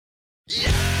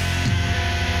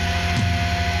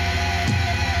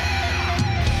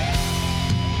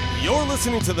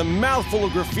listening to the Mouthful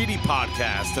of Graffiti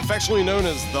podcast, affectionately known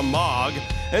as The Mog,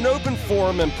 an open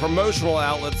forum and promotional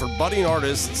outlet for budding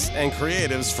artists and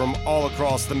creatives from all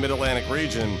across the Mid-Atlantic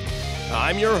region.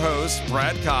 I'm your host,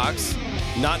 Brad Cox,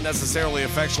 not necessarily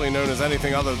affectionately known as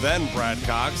anything other than Brad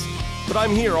Cox, but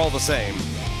I'm here all the same.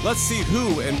 Let's see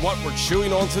who and what we're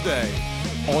chewing on today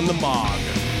on The Mog.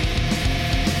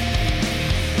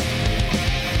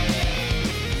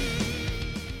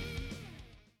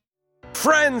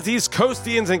 Friends, East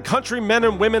Coastians, and countrymen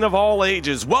and women of all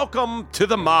ages, welcome to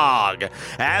The Mog.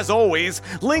 As always,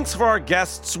 links for our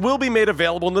guests will be made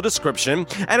available in the description,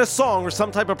 and a song or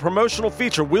some type of promotional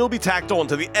feature will be tacked on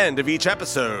to the end of each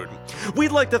episode.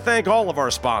 We'd like to thank all of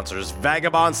our sponsors: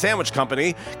 Vagabond Sandwich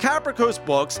Company, Capra Coast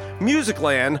Books,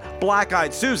 Musicland, Black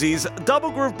Eyed Susie's,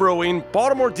 Double Groove Brewing,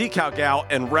 Baltimore Decal Gal,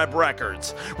 and Reb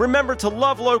Records. Remember to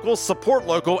love local, support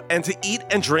local, and to eat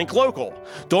and drink local.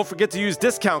 Don't forget to use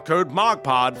discount code MOGPOD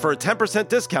for a 10%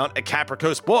 discount at Capra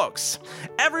Coast Books.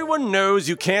 Everyone knows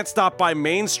you can't stop by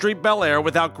Main Street Bel Air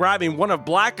without grabbing one of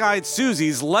Black Eyed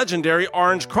Susie's legendary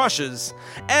orange crushes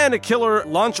and a killer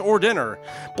lunch or dinner.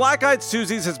 Black Eyed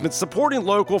Susie's has been supporting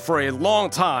local for a long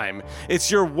time.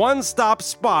 It's your one-stop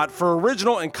spot for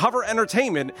original and cover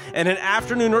entertainment and an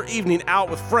afternoon or evening out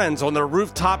with friends on their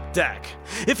rooftop deck.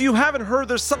 If you haven't heard,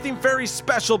 there's something very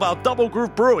special about Double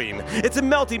Groove Brewing. It's a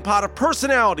melting pot of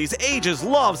personalities, ages,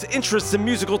 loves, interests, and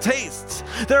musical tastes.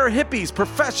 There are hippies,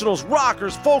 professionals,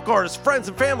 rockers, folk artists, friends,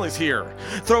 and families here.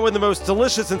 Throw in the most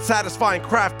delicious and satisfying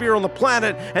craft beer on the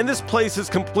planet, and this place is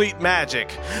complete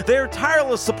magic. They are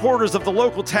tireless supporters of the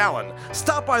local talent.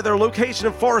 Stop by their location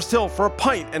in Forest Hill for a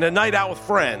pint and a night out with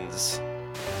friends.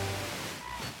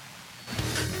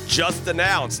 Just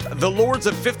announced, the Lords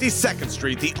of 52nd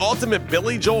Street, the ultimate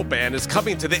Billy Joel band, is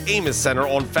coming to the Amos Center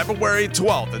on February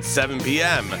 12th at 7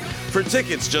 p.m. For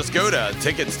tickets, just go to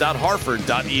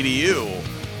tickets.hartford.edu.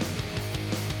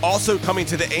 Also coming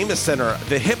to the Amos Center,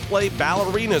 the Hip Play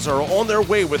Ballerinas are on their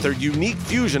way with their unique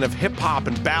fusion of hip-hop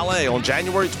and ballet on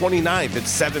January 29th at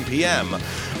 7 p.m.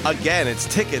 Again, it's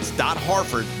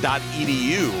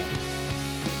tickets.hartford.edu.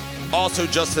 Also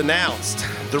just announced,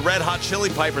 the Red Hot Chili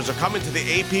Pipers are coming to the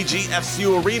APG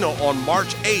FCU Arena on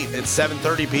March 8th at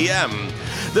 7:30 p.m.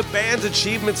 The band's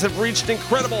achievements have reached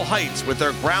incredible heights with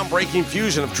their groundbreaking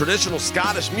fusion of traditional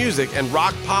Scottish music and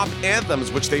rock-pop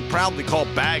anthems, which they proudly call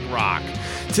bag rock.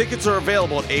 Tickets are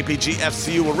available at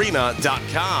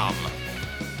apgfcuarena.com.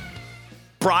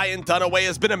 Brian Dunaway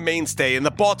has been a mainstay in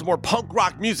the Baltimore punk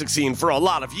rock music scene for a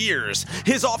lot of years.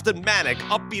 His often manic,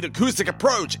 upbeat acoustic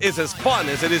approach is as fun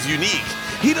as it is unique.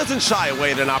 He doesn't shy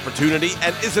away at an opportunity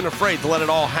and isn't afraid to let it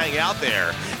all hang out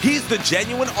there. He's the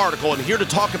genuine article and here to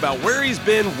talk about where he's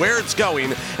been, where it's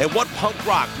going, and what punk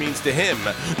rock means to him.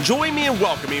 Join me in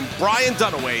welcoming Brian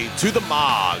Dunaway to the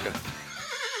Mog.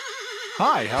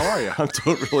 Hi, how are you? I'm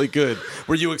doing really good.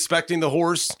 Were you expecting the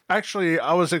horse? Actually,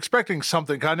 I was expecting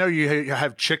something. I know you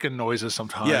have chicken noises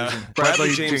sometimes. Yeah,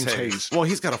 Bradley James Hayes. Well,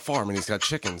 he's got a farm and he's got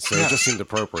chickens, so it just seemed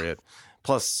appropriate.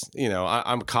 Plus, you know,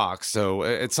 I'm Cox, so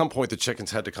at some point the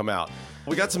chickens had to come out.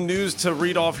 We got some news to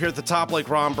read off here at the top, like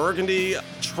Ron Burgundy.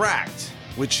 Tract,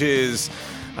 which is,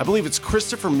 I believe it's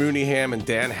Christopher Mooneyham and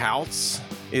Dan Houts,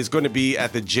 is going to be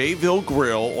at the Jayville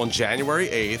Grill on January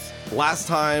 8th. Last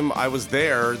time I was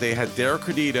there, they had Derek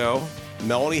Credito,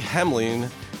 Melanie Hemling,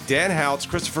 Dan Houts,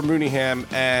 Christopher Mooneyham,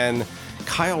 and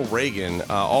Kyle Reagan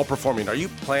all performing. Are you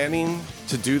planning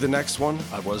to do the next one?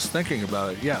 I was thinking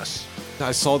about it, yes.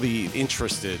 I saw the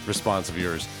interested response of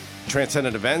yours.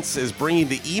 Transcendent Events is bringing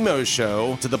the Emo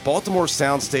Show to the Baltimore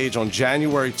Soundstage on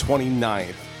January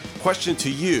 29th. Question to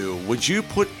you, would you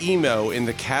put emo in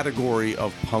the category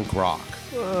of punk rock?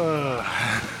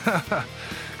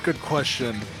 Good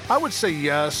question. I would say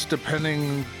yes,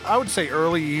 depending. I would say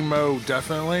early emo,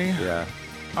 definitely. Yeah.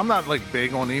 I'm not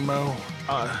big on emo.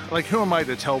 Like, who am I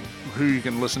to tell who you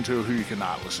can listen to, who you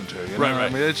cannot listen to? You know? Right. I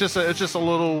mean, it's just a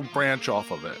little branch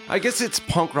off of it. I guess it's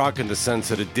punk rock in the sense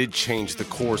that it did change the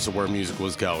course of where music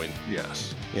was going.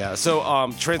 Yes. Yeah.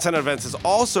 So Transcendent Events is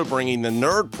also bringing the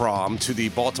Nerd Prom to the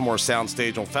Baltimore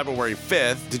Soundstage on February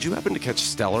 5th. Did you happen to catch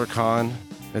StellarCon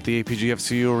at the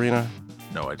APGFCU Arena?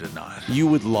 No, I did not. You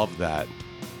would love that.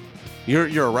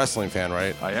 You're a wrestling fan,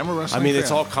 right? I am a wrestling fan. I mean,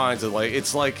 it's all kinds of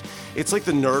it's like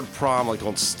the Nerd Prom on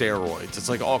steroids. It's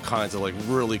like all kinds of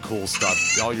really cool stuff.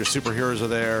 All your superheroes are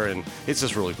there, and it's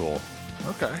just really cool.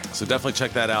 Okay. So definitely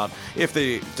check that out if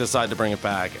they decide to bring it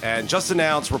back. And just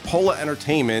announced, Rapola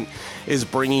Entertainment is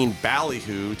bringing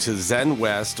Ballyhoo to Zen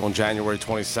West on January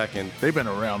 22nd. They've been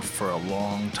around for a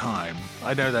long time.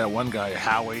 I know that one guy,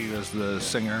 Howie, is the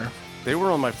singer. They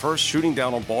were on my first Shooting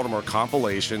Down on Baltimore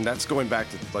compilation. That's going back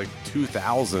to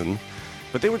 2000.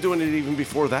 But they were doing it even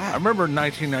before I that. remember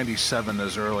 1997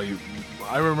 as early.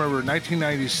 I remember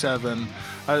 1997.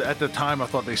 At the time, I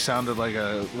thought they sounded like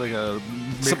a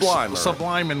mix, Sublime.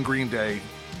 Sublime and Green Day,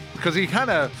 because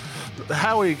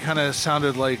Howie kind of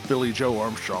sounded like Billy Joe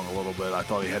Armstrong a little bit. I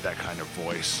thought he had that kind of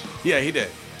voice. Yeah, he did.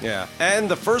 Yeah. And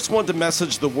the first one to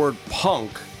message the word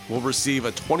punk will receive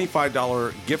a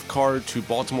 $25 gift card to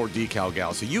Baltimore Decal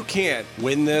Gal. So you can't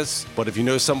win this, but if you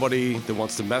know somebody that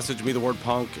wants to message me the word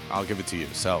punk, I'll give it to you.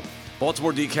 So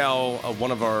Baltimore Decal, one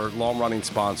of our long-running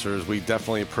sponsors, we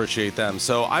definitely appreciate them.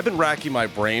 So I've been racking my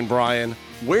brain, Brian.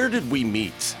 Where did we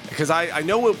meet? Because I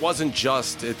know it wasn't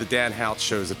just at the Dan Houts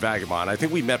shows at Vagabond. I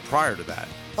think we met prior to that.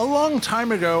 A long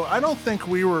time ago, I don't think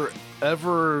we were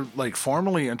ever like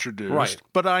formally introduced, Right.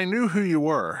 but I knew who you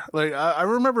were. Like I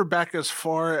remember back as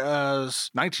far as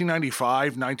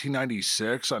 1995,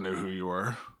 1996, I knew who you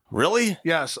were. Really?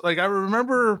 Yes, like I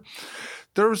remember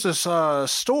there was this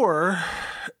store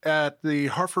at the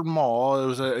Hartford Mall.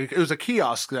 It was a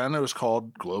kiosk then. It was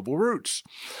called Global Roots.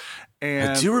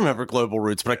 And I do remember Global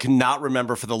Roots, but I cannot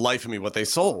remember for the life of me what they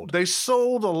sold. they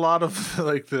sold a lot of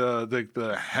like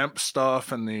the hemp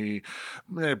stuff and the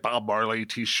Bob Marley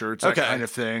T-shirts, that Okay. kind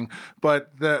of thing.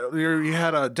 But you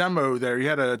had a demo there. You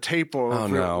had a tape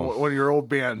of no. one of your old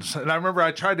bands. And I remember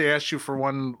I tried to ask you for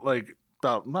one like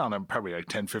about, I don't know, probably like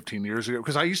 10, 15 years ago,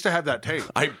 because I used to have that tape.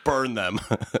 I burned them.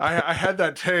 I had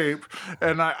that tape,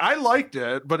 and I liked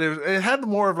it, but it had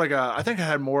more of like I think it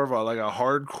had more of a like a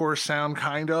hardcore sound,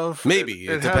 kind of. Maybe.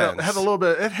 It had depends. had a little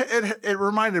bit. It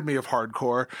reminded me of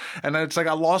hardcore, and it's like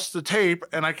I lost the tape,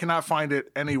 and I cannot find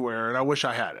it anywhere, and I wish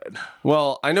I had it.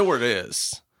 Well, I know where it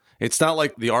is. It's not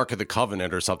like the Ark of the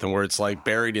Covenant or something where it's like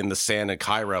buried in the sand in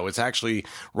Cairo. It's actually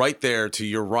right there to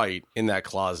your right in that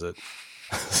closet.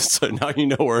 So now you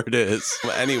know where it is.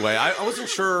 Anyway, I wasn't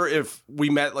sure if we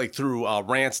met like through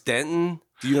Rance Denton.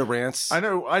 Do you know Rance? I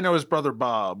know his brother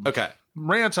Bob. Okay.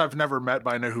 Rance I've never met,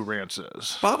 but I know who Rance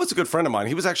is. Bob was a good friend of mine.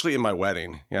 He was actually in my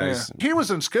wedding. Yeah. Yeah. He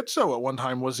was in Schizo at one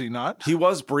time, was he not? He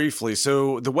was briefly.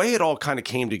 So the way it all kind of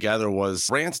came together was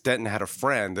Rance Denton had a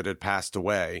friend that had passed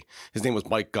away. His name was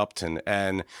Mike Gupton.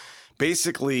 And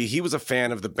basically, he was a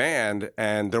fan of the band,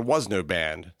 and there was no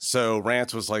band. So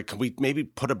Rance was like, can we maybe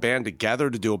put a band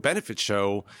together to do a benefit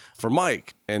show for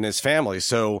Mike and his family?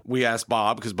 So we asked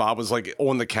Bob, because Bob was like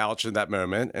on the couch in that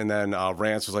moment. And then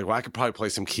Rance was like, well, I could probably play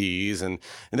some keys. And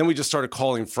then we just started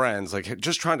calling friends, like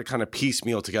just trying to kind of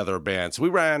piecemeal together a band. So we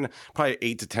ran probably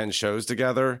 8 to 10 shows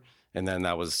together. And then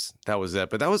that was it.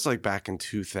 But that was like back in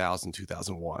 2000,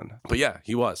 2001. But yeah,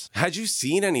 he was. Had you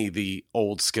seen any of the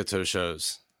old Schizo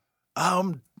shows?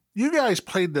 You guys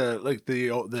played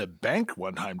the bank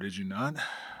one time, did you not?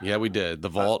 Yeah, we did. The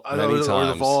Vault I many know, times. or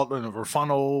the Vault and the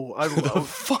Funnel. The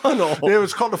Funnel. It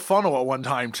was called the Funnel at one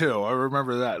time too. I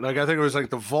remember that. Like I think it was like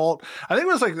the Vault. I think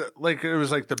it was like it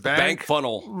was like the Bank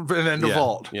Funnel. and then the Yeah,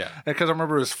 Vault. yeah. Because I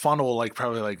remember it was Funnel like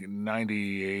probably like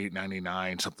 98,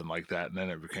 99, something like that, and then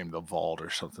it became the Vault or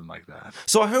something like that.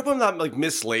 So I hope I'm not like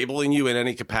mislabeling you in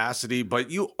any capacity, but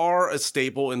you are a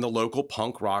staple in the local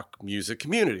punk rock music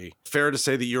community. Fair to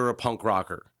say that you're a punk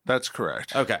rocker. That's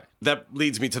correct. Okay. That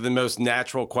leads me to the most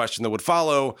natural question that would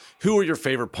follow. Who are your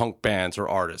favorite punk bands or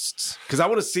artists? Because I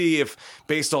want to see if,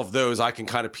 based off those, I can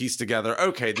kind of piece together,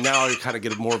 okay, now I kind of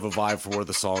get more of a vibe for where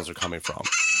the songs are coming from.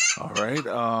 All right.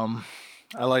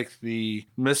 I like the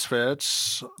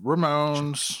Misfits,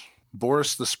 Ramones,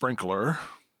 Boris the Sprinkler.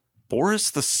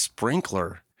 Boris the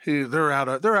Sprinkler. They're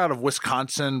out of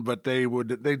Wisconsin, but they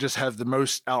just have the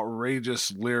most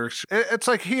outrageous lyrics. It's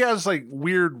like he has like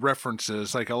weird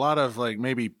references, like a lot of like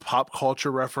maybe pop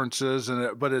culture references,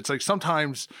 but it's like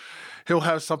sometimes he'll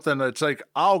have something that's like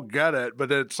I'll get it,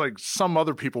 but it's like some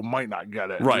other people might not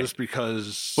get it, Right? Just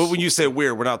because. But when you say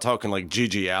weird, we're not talking like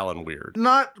Gigi Allen weird.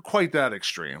 Not quite that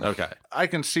extreme. Okay. I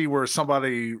can see where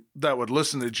somebody that would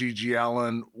listen to Gigi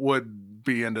Allen would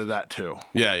be into that too.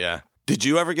 Yeah, yeah. Did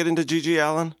you ever get into Gigi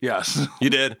Allen? Yes. You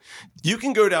did? You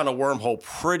can go down a wormhole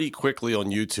pretty quickly on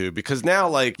YouTube because now,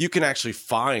 like, you can actually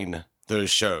find those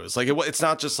shows. Like, it's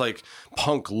not just like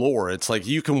punk lore. It's like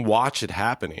you can watch it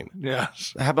happening.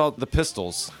 Yes. How about the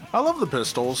Pistols? I love the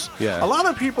Pistols. Yeah. A lot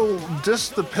of people diss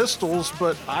the Pistols,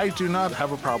 but I do not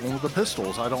have a problem with the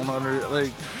Pistols. I don't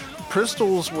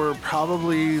Pistols were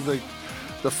probably like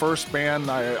the first band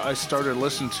I started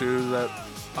listening to that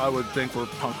I would think were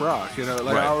punk rock. You know,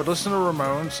 like Right. I would listen to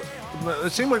Ramones.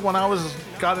 It seemed like when I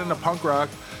got into punk rock,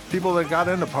 people that got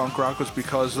into punk rock was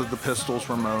because of the Pistols,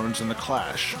 Ramones, and the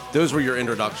Clash. Those were your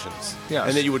introductions. Yes.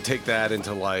 And then you would take that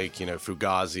into like,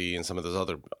 Fugazi and some of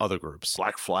those other groups.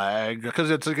 Black Flag,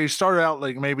 because it's like you started out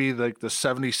like maybe like the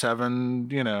 77,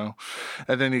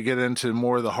 and then you get into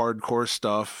more of the hardcore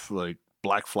stuff like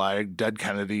Black Flag, Dead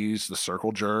Kennedys, the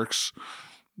Circle Jerks.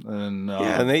 And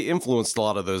and they influenced a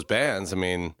lot of those bands. I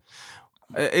mean,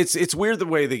 it's weird the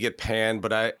way they get panned,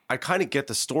 but I kind of get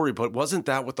the story. But wasn't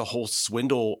that what the whole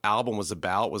Swindle album was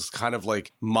about? Was kind of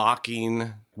like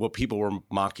mocking what people were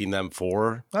mocking them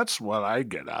for. That's what I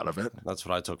get out of it. That's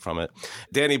what I took from it.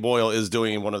 Danny Boyle is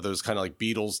doing one of those kind of like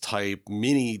Beatles type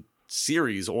mini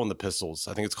series on the Pistols.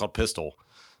 I think it's called Pistol.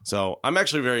 So I'm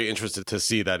actually very interested to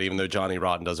see that, even though Johnny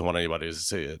Rotten doesn't want anybody to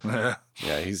see it.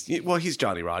 Yeah, he's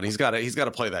Johnny Rotten. He's got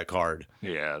to play that card.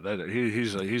 Yeah,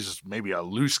 he's maybe a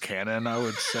loose cannon, I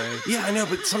would say. Yeah, I know,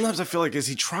 but sometimes I feel like, is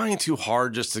he trying too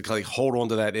hard just to like hold on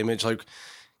to that image? Like,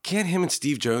 can't him and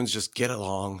Steve Jones just get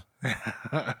along?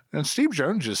 And Steve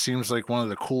Jones just seems like one of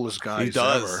the coolest guys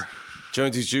ever.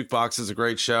 Jonesy's Jukebox is a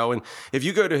great show. And if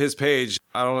you go to his page,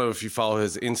 I don't know if you follow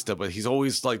his Insta, but he's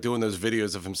always like doing those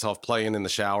videos of himself playing in the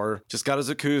shower. Just got his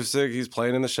acoustic. He's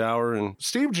playing in the shower. And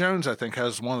Steve Jones, I think,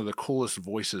 has one of the coolest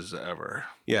voices ever.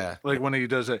 Yeah. Like when he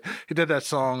does it, he did that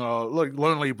song, like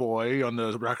Lonely Boy on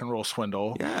the Rock and Roll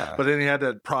Swindle. Yeah. But then he had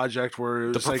that project where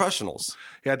it was The Professionals.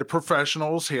 He had the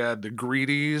Professionals, he had the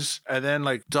Greedies, and then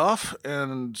like Duff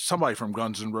and somebody from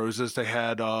Guns N' Roses, they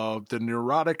had the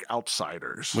Neurotic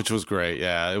Outsiders. Which was great,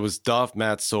 yeah. It was Duff,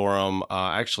 Matt Sorum.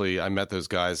 Actually, I met those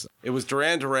guys. It was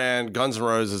Duran Duran, Guns N'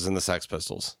 Roses, and the Sex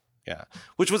Pistols. Yeah,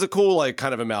 which was a cool, like,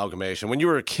 kind of amalgamation. When you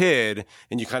were a kid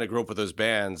and you kind of grew up with those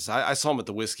bands, I saw them at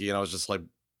the Whiskey and I was just like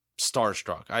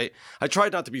starstruck. I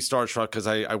tried not to be starstruck because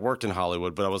I worked in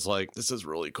Hollywood, but I was like, this is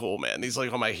really cool, man. These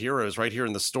like are my heroes right here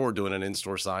in the store doing an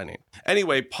in-store signing.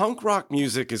 Anyway, punk rock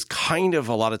music is kind of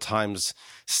a lot of times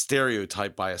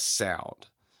stereotyped by a sound.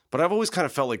 But I've always kind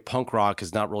of felt like punk rock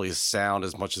is not really a sound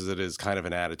as much as it is kind of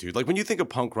an attitude. Like when you think of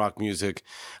punk rock music,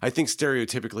 I think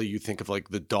stereotypically you think of like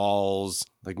the Dolls,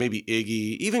 like maybe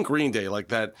Iggy, even Green Day, like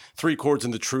that 3 chords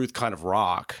and the truth kind of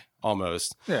rock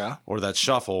almost. Yeah. Or that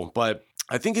shuffle. But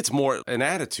I think it's more an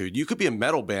attitude. You could be a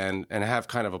metal band and have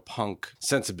kind of a punk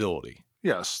sensibility.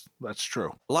 Yes, that's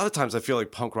true. A lot of times I feel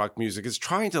like punk rock music is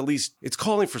trying to at least, it's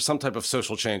calling for some type of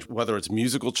social change, whether it's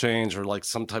musical change or like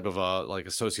some type of a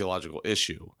sociological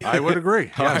issue. I would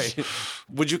agree. Yes. Right.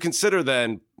 Would you consider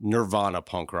then Nirvana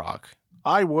punk rock?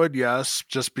 I would, yes,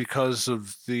 just because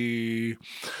of the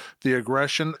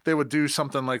aggression. They would do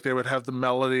something like they would have the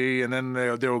melody and then they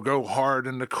would go hard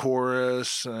in the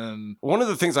chorus. And one of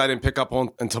the things I didn't pick up on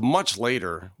until much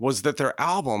later was that their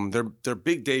album, their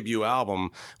big debut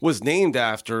album, was named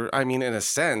after, I mean, in a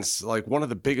sense, like one of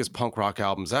the biggest punk rock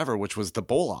albums ever, which was the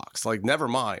Bollocks. Like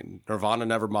Nevermind, Nirvana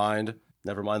Nevermind.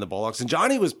 Never mind the Bollocks. And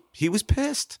Johnny was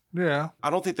pissed. Yeah.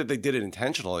 I don't think that they did it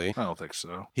intentionally. I don't think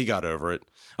so. He got over it.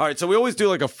 All right, so we always do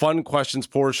like a fun questions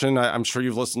portion. I'm sure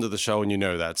you've listened to the show and you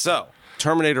know that. So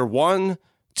Terminator 1,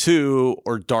 2,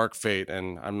 or Dark Fate,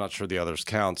 and I'm not sure the others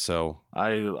count, so.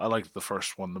 I like the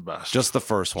first one the best. Just the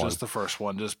first one. Just the first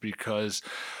one, just because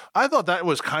I thought that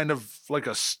was kind of like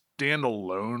a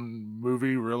standalone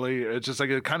movie, really. It's just like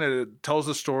it kind of tells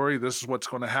the story, this is what's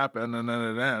going to happen, and then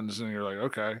it ends, and you're like,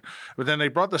 okay. But then they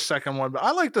brought the second one, but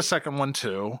I like the second one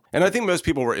too. And I think most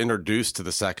people were introduced to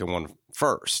the second one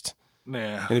first.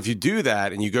 Yeah. And if you do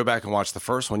that and you go back and watch the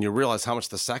first one, you realize how much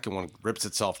the second one rips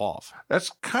itself off. That's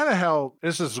kind of how,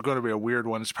 this is going to be a weird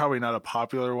one. It's probably not a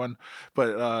popular one,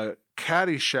 but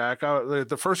Caddyshack,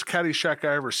 the first Caddyshack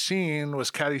I ever seen was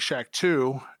Caddyshack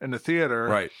 2 in the theater.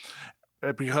 Right.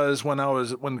 Because when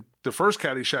the first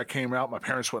Caddyshack came out, my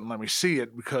parents wouldn't let me see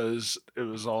it because it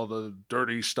was all the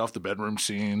dirty stuff, the bedroom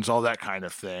scenes, all that kind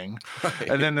of thing. Right.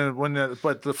 And then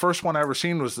but the first one I ever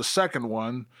seen was the second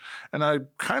one, and I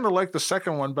kind of like the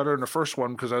second one better than the first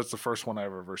one because that's the first one I've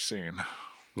ever seen.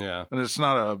 Yeah. And it's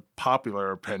not a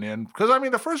popular opinion because, I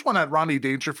mean, the first one had Rodney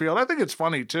Dangerfield. I think it's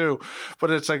funny, too. But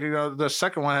it's like, the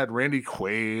second one had Randy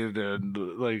Quaid,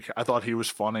 and, like, I thought he was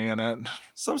funny in it.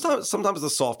 Sometimes the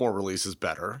sophomore release is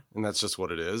better, and that's just what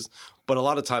it is. But a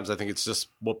lot of times I think it's just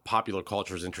what popular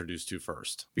culture is introduced to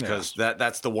first because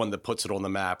that's the one that puts it on the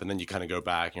map. And then you kind of go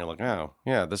back and you're like, oh,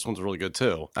 yeah, this one's really good,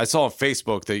 too. I saw on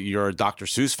Facebook that you're a Dr.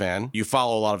 Seuss fan. You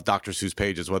follow a lot of Dr. Seuss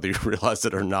pages, whether you realize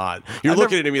it or not. You're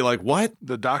looking at me like, what?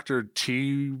 The Dr.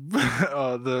 T,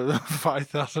 the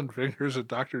 5,000 Fingers of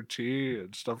Dr. T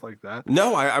and stuff like that.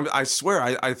 No, I swear.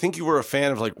 I think you were a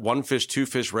fan of like One Fish, Two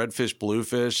Fish, Red Fish, Blue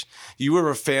Fish. You were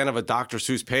a fan of a Dr.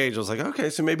 Seuss page. I was like, okay,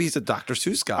 so maybe he's a Dr.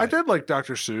 Seuss guy. I did like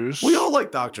Dr. Seuss. We all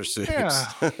like Dr. Seuss.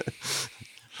 Yeah.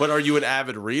 But are you an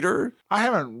avid reader? I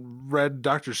haven't read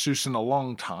Dr. Seuss in a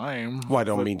long time. Well, I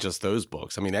don't mean just those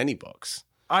books. I mean any books.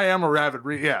 I am a rabid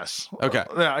read. Yes. Okay.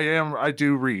 Yeah, I am. I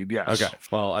do read. Yes. Okay.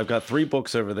 Well, I've got 3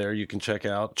 books over there you can check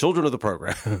out. Children of the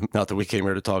Program. Not that we came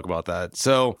here to talk about that.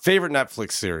 So, favorite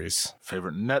Netflix series?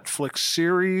 Favorite Netflix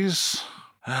series?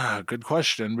 Good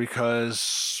question,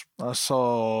 because I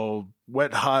saw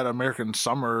Wet Hot American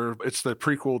Summer. It's the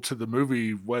prequel to the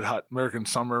movie Wet Hot American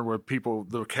Summer, where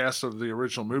the cast of the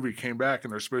original movie came back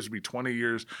and they're supposed to be 20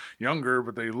 years younger,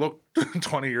 but they look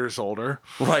 20 years older.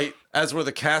 Right. As where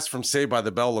the cast from Saved by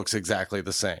the Bell looks exactly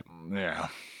the same. Yeah.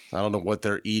 I don't know what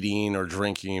they're eating or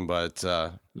drinking, but...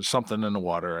 There's something in the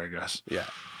water, I guess. Yeah.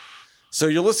 So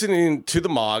you're listening to The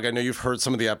Mog. I know you've heard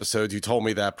some of the episodes. You told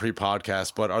me that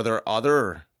pre-podcast, but are there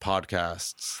other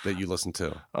podcasts that you listen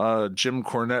to? Jim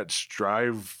Cornette's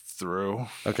Drive Through.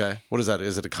 Okay. What is that?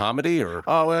 Is it a comedy or?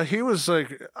 Oh, well, he was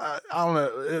like, I don't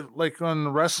know, like on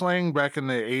wrestling back in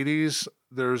the 80s,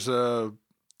 there was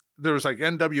like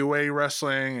NWA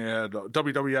wrestling and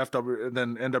WWF, and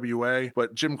then NWA,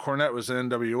 but Jim Cornette was in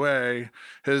NWA.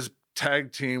 His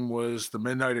tag team was the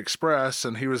Midnight Express,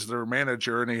 and he was their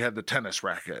manager, and he had the tennis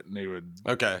racket, and he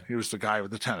was the guy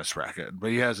with the tennis racket. But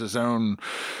he has his own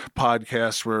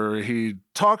podcast where he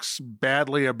talks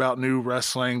badly about new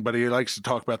wrestling, but he likes to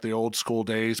talk about the old school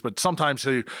days. But sometimes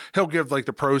he'll give like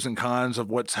the pros and cons of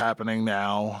what's happening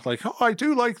now. Like, oh, I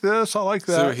do like this, I like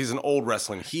that. So he's an old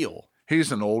wrestling heel.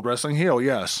 He's an old wrestling heel,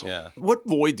 yes. Yeah. What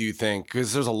void do you think,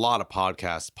 because there's a lot of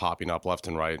podcasts popping up left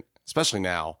and right, especially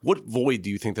now, what void do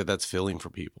you think that's filling for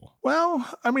people? Well,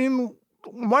 I mean,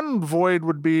 one void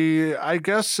would be, I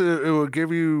guess it would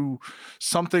give you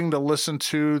something to listen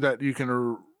to that you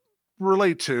can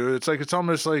relate to. It's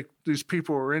almost like these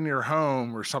people are in your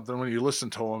home or something when you listen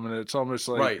to them, and it's almost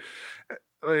like,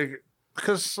 like,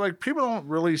 because like people don't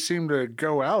really seem to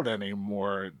go out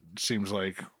anymore, it seems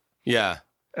like. Yeah.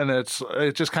 And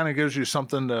it just kind of gives you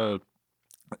something to,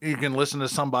 you can listen to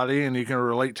somebody and you can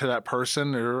relate to that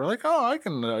person. You're like, oh, I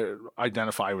can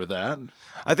identify with that.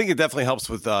 I think it definitely helps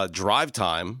with drive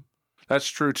time. That's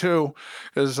true too,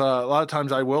 because a lot of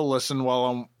times I will listen while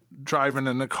I'm driving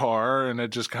in the car, and it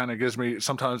just kind of gives me,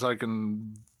 sometimes I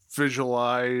can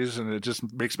visualize, and it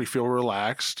just makes me feel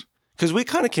relaxed. Because we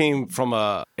kind of came from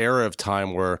a era of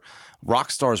time where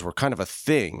rock stars were kind of a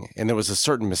thing, and there was a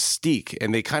certain mystique,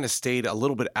 and they kind of stayed a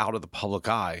little bit out of the public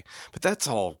eye. But that's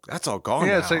all gone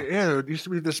now. It's like, it used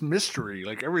to be this mystery.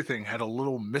 Like everything had a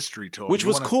little mystery to it. Which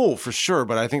was cool for sure,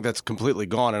 but I think that's completely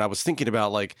gone. And I was thinking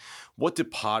about like, what do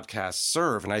podcasts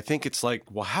serve? And I think it's like,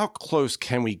 well, how close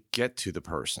can we get to the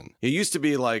person? It used to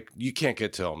be like, you can't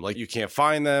get to them. Like you can't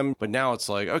find them. But now it's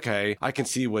like, okay, I can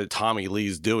see what Tommy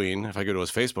Lee's doing if I go to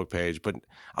his Facebook page, but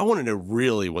I want to know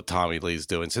really what Tommy Lee's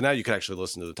doing. So now you can actually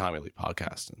listen to the Tommy Lee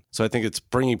podcast. And so I think it's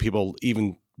bringing people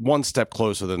even one step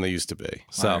closer than they used to be.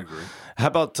 So I agree. How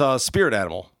about Spirit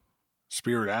Animal?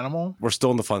 Spirit Animal? We're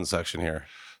still in the fun section here.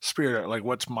 Spirit, like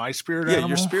what's my spirit animal? Yeah,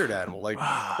 your spirit animal, like,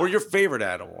 or your favorite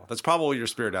animal. That's probably your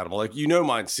spirit animal. Like,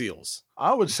 mine's seals.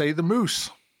 I would say the moose.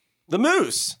 The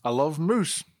moose. I love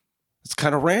moose. It's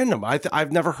kind of random.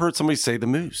 I've never heard somebody say the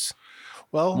moose.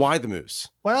 Well, why the moose?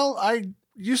 Well, I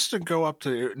used to go up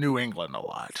to New England a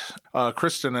lot.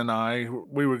 Kristen and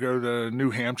we would go to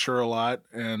New Hampshire a lot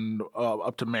and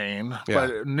up to Maine. Yeah. But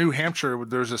in New Hampshire,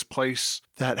 there's this place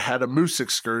that had a moose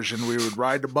excursion. We would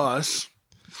ride the bus,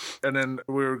 and then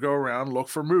we would go around, look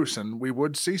for moose, and we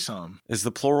would see some. Is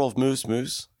the plural of moose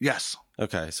moose? Yes.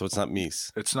 Okay, so it's not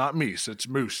meese. It's not meese, it's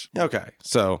moose. Okay,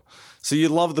 so you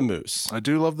love the moose. I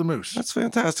do love the moose. That's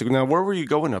fantastic. Now, where were you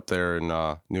going up there in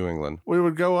New England? We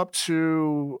would go up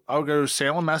to, I would go to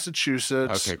Salem,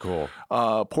 Massachusetts. Okay, cool.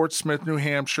 Portsmouth, New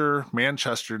Hampshire,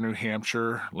 Manchester, New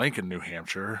Hampshire, Lincoln, New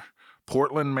Hampshire,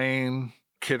 Portland, Maine,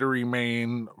 Kittery,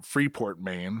 Maine, Freeport,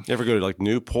 Maine. You ever go to like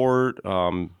Newport,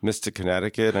 Mystic,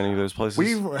 Connecticut, any of those places?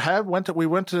 We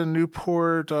went to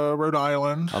Newport, Rhode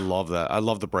Island. I love that. I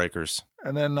love the Breakers.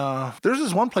 And then there's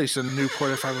this one place in Newport,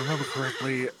 if I remember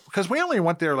correctly, because we only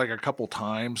went there like a couple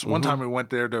times. One time we went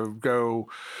there to go,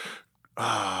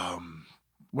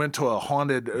 went to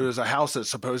it was a house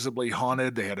that's supposedly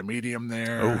haunted. They had a medium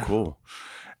there. Oh, cool.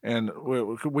 And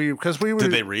we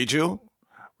did they read you?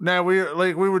 No,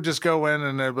 we would just go in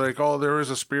and they'd be like, oh, there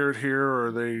is a spirit here,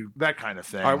 or that kind of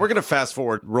thing. All right, we're going to fast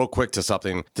forward real quick to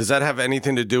something. Does that have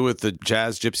anything to do with the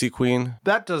Jazz Gypsy Queen?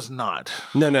 That does not.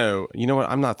 No. You know what?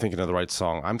 I'm not thinking of the right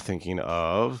song. I'm thinking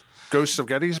of... Ghosts of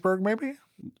Gettysburg, maybe?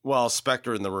 Well,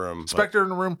 Spectre in the Room. Spectre in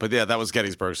the Room. But yeah, that was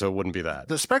Gettysburg, so it wouldn't be that.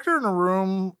 The Spectre in the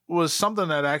Room was something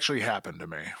that actually happened to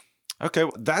me. Okay,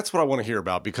 that's what I want to hear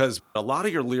about, because a lot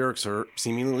of your lyrics are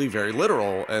seemingly very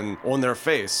literal and on their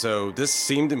face. So this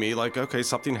seemed to me like, okay,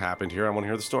 something happened here. I want to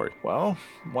hear the story. Well,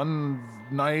 one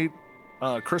night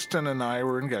Kristen and I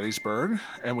were in Gettysburg,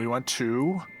 and we went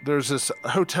to, there's this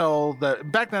hotel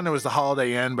that, back then it was the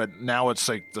Holiday Inn, but now it's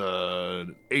like the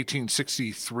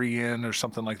 1863 Inn or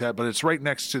something like that, but it's right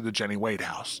next to the Jenny Wade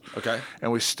House. Okay.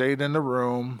 And we stayed in the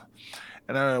room,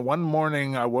 and one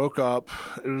morning I woke up,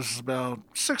 it was about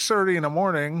 6:30 in the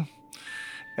morning,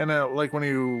 and like when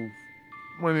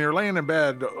you're laying in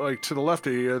bed, like to the left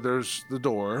of you, there's the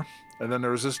door, and then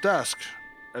there's this desk.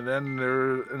 And then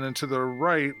to the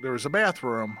right, there was a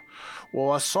bathroom.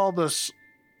 Well, I saw this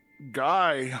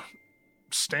guy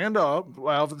stand up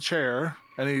out of the chair,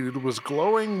 and he was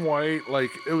glowing white, like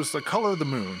it was the color of the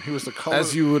moon. He was the color,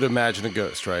 as you would imagine a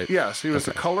ghost, right? Yes, he was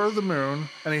the color of the moon,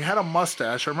 and he had a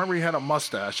mustache. I remember he had a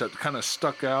mustache that kind of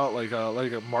stuck out like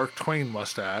a Mark Twain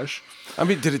mustache. I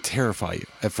mean, did it terrify you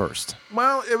at first?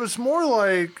 Well, it was more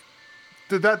like,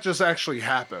 did that just actually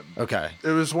happen? Okay.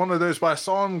 It was one of those, but I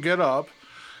saw him get up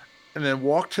and then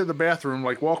walk to the bathroom,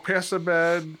 like walk past the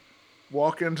bed,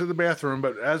 walk into the bathroom.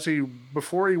 But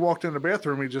before he walked in the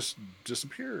bathroom, he just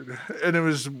disappeared. And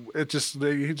he just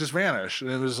vanished.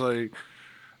 And it was like,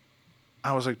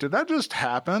 I was like, did that just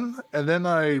happen? And then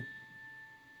I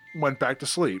went back to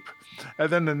sleep. And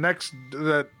then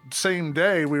that same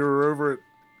day, we were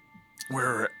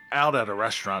out at a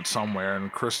restaurant somewhere, and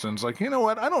Kristen's like, you know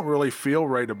what? I don't really feel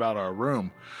right about our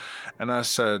room. And I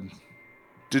said,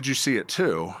 did you see it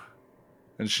too?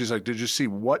 And she's like, did you see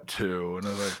what too? And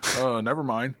I was like, oh, never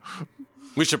mind.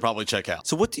 We should probably check out.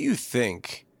 So what do you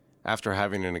think, after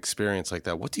having an experience like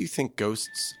that, what do you think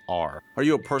ghosts are? Are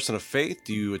you a person of faith?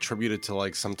 Do you attribute it to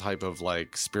like some type of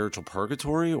like spiritual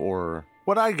purgatory, or?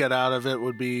 What I get out of it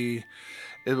would be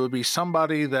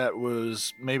somebody that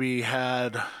was maybe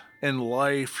had in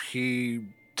life, he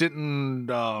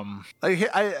didn't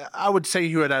I would say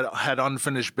he had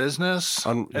unfinished business,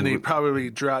 and he probably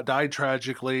died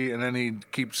tragically, and then he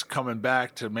keeps coming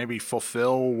back to maybe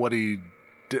fulfill what he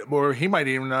did, or he might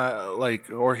even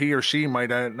or he or she might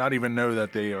not even know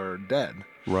that they are dead.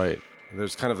 Right.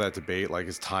 There's kind of that debate, like,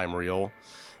 is time real?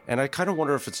 And I kind of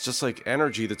wonder if it's just like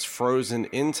energy that's frozen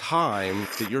in time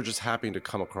that you're just happening to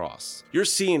come across. You're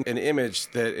seeing an image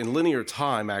that in linear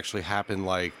time actually happened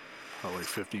like probably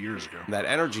 50 years ago. That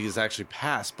energy is actually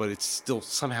past, but it's still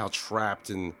somehow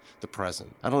trapped in the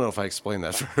present. I don't know if I explained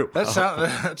that very well.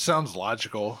 That sounds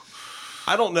logical.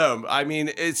 I don't know. I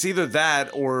mean, it's either that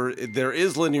or there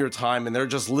is linear time and they're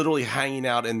just literally hanging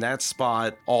out in that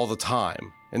spot all the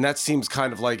time. And that seems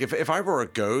kind of like, if I were a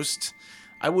ghost,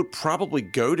 I would probably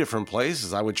go different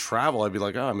places. I would travel. I'd be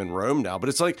like, oh, I'm in Rome now. But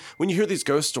it's like, when you hear these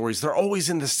ghost stories, they're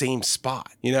always in the same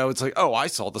spot. You know, it's like, oh, I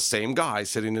saw the same guy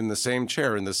sitting in the same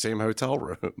chair in the same hotel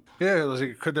room. Yeah,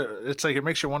 it's like it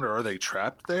makes you wonder, are they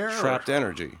trapped there? Trapped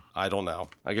energy. I don't know.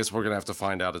 I guess we're going to have to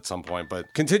find out at some point.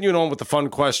 But continuing on with the fun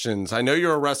questions, I know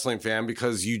you're a wrestling fan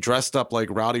because you dressed up like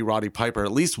Rowdy Roddy Piper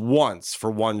at least once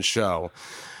for one show.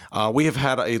 We have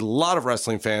had a lot of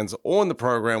wrestling fans on the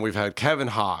program. We've had Kevin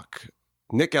Hawk,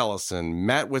 Nick Ellison,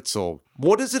 Matt Witzel.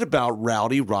 What is it about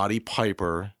Rowdy Roddy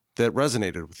Piper that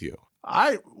resonated with you?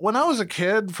 When I was a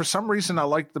kid, for some reason, I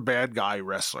liked the bad guy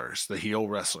wrestlers, the heel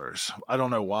wrestlers. I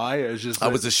don't know why. It's just I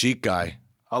was a Sheik guy.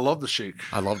 I love the Sheik.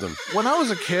 I loved him. When I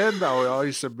was a kid, I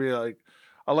used to be like,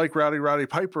 I like Rowdy Roddy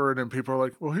Piper, and then people are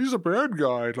like, well, he's a bad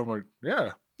guy. And I'm like,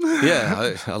 yeah.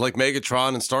 Yeah, I like Megatron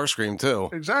and Starscream too.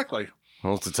 Exactly. I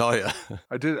don't have to tell you.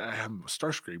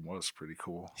 Starscream was pretty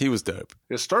cool. He was dope.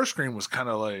 Yeah, Starscream was kind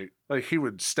of like he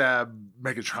would stab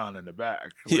Megatron in the back.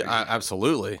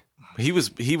 Absolutely. He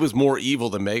was more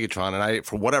evil than Megatron, and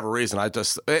for whatever reason,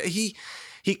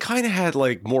 he kind of had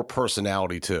like more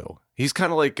personality too. He's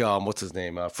kind of like, what's his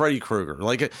name? Freddy Krueger.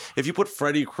 Like, if you put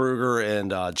Freddy Krueger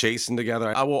and Jason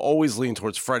together, I will always lean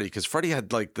towards Freddy because Freddy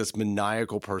had like this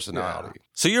maniacal personality. Yeah.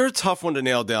 So you're a tough one to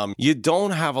nail down. You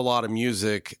don't have a lot of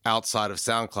music outside of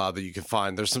SoundCloud that you can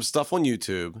find. There's some stuff on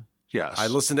YouTube. Yes. I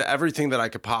listened to everything that I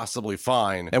could possibly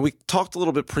find. And we talked a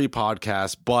little bit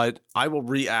pre-podcast, but I will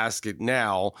re-ask it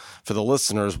now for the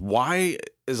listeners. Why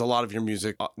is a lot of your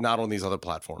music not on these other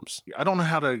platforms? I don't know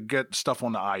how to get stuff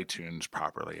on the iTunes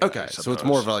properly. Okay, so it's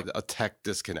more of like a tech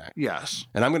disconnect. Yes.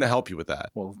 And I'm going to help you with that.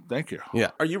 Well, thank you.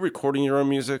 Yeah. Are you recording your own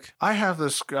music? I have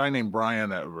this guy named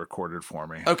Brian that recorded for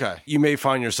me. Okay. You may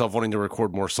find yourself wanting to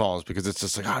record more songs because it's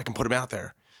just like, I can put them out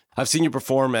there. I've seen you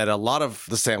perform at a lot of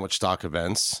the Sandwich Stock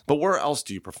events, but where else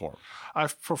do you perform?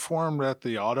 I've performed at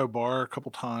the Auto Bar a couple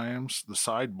times, the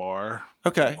Side Bar,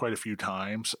 quite a few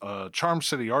times, Charm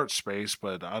City Art Space,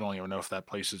 but I don't even know if that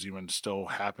place is even still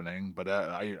happening, but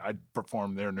I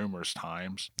performed there numerous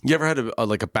times. You ever had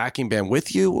a backing band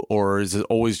with you, or is it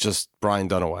always just Brian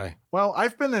Dunaway? Well,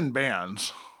 I've been in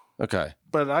bands. Okay.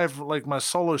 But I've like my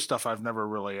solo stuff. I've never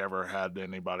really ever had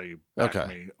anybody back Okay.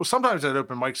 me. Sometimes at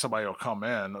open mic, somebody will come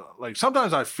in. Like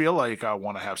sometimes I feel like I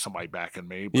want to have somebody backing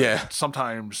me. But Yeah.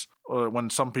 sometimes when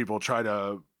some people try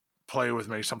to play with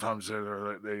me, sometimes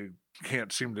they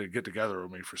can't seem to get together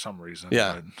with me for some reason.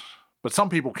 Yeah. But some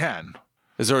people can.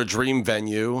 Is there a dream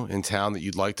venue in town that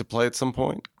you'd like to play at some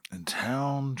point? In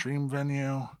town, dream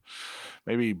venue,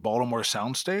 maybe Baltimore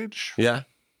Soundstage. Yeah.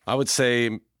 I would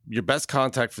say your best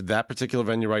contact for that particular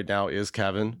venue right now is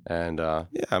Kevin. And yeah,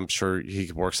 I'm sure he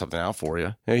could work something out for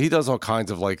you. He does all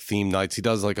kinds of like theme nights. He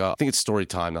does like I think it's Story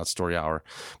Time, not Story Hour.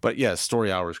 But yeah,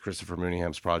 Story Hour is Christopher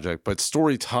Mooningham's project. But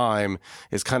Story Time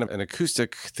is kind of an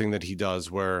acoustic thing that he does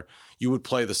where you would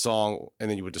play the song and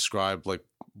then you would describe like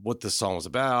what the song was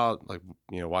about, like,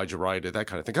 why'd you write it, that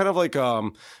kind of thing. Kind of like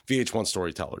VH1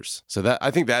 Storytellers. So that I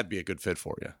think that'd be a good fit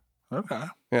for you. Okay.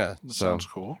 Yeah. That so sounds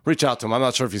cool. Reach out to him. I'm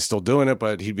not sure if he's still doing it,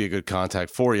 but he'd be a good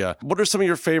contact for you. What are some of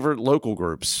your favorite local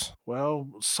groups? Well,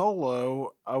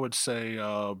 solo, I would say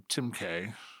Tim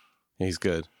K. He's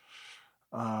good.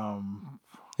 Um,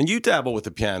 And you dabble with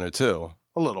the piano too.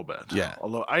 a little bit. Yeah.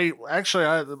 Although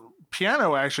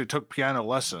piano actually took piano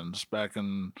lessons back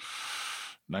in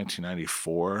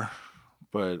 1994,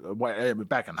 but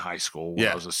back in high school when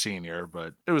I was a senior.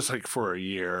 But it was like for a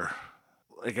year.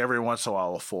 Like every once in a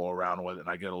while I'll fool around with it and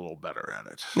I get a little better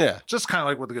at it. Yeah. Just kind of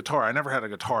like with the guitar. I never had a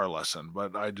guitar lesson,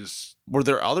 but Were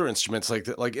there other instruments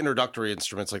like introductory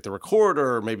instruments like the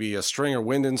recorder or maybe a string or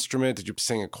wind instrument? Did you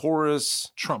sing a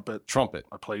chorus? Trumpet.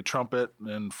 I played trumpet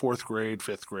in 4th grade,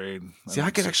 5th grade. See, I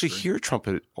could actually hear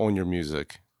trumpet on your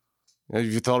music. Have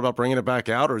you thought about bringing it back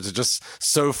out, or is it just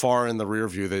so far in the rear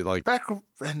view that like... Back in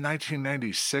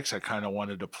 1996, I kind of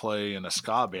wanted to play in a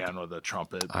ska band with a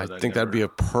trumpet. I think that'd be a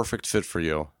perfect fit for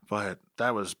you. But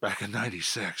that was back in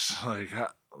 96. Yeah.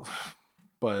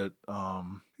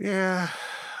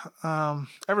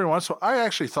 Every once in a while, I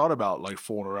actually thought about like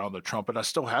fooling around the trumpet. I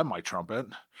still have my trumpet.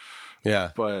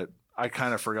 Yeah. But I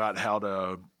kind of forgot how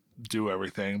to do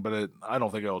everything. But I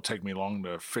don't think it'll take me long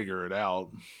to figure it out.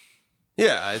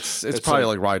 Yeah, it's probably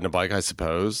like riding a bike, I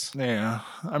suppose. Yeah.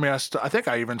 I mean, I think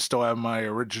I even still have my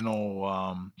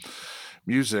original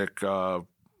music,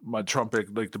 my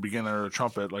trumpet, like the beginner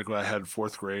trumpet, like when I had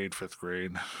 4th grade, 5th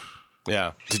grade.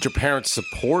 Yeah. Did your parents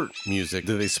support music?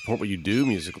 Do they support what you do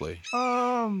musically?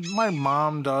 My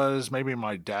mom does. Maybe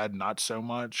my dad not so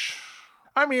much.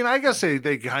 I mean, I guess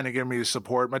they kind of give me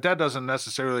support. My dad doesn't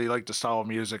necessarily like the style of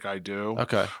music I do.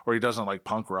 Okay. Or he doesn't like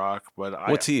punk rock. But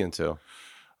what's he into?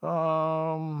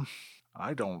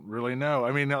 I don't really know.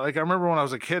 I mean, like I remember when I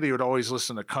was a kid, he would always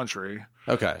listen to country.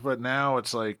 Okay. But now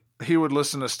it's like he would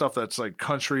listen to stuff that's like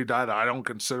country that I don't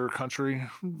consider country.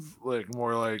 Like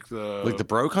more like the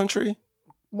bro country?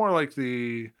 More like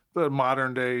the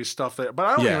modern day stuff that, but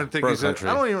I don't even think I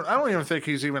don't even think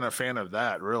he's even a fan of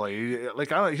that really.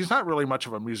 Like he's not really much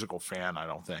of a musical fan, I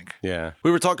don't think. Yeah.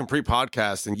 We were talking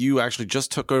pre-podcast and you actually just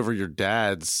took over your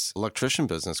dad's electrician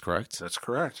business, correct? That's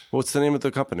correct. What's the name of the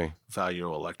company?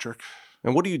 Value Electric.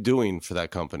 And what are you doing for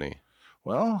that company?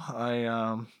 Well,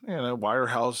 I wire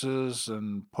houses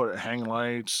and put hang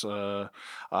lights. I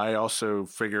also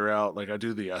figure out, like I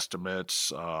do the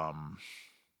estimates.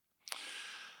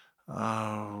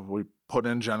 We put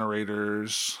in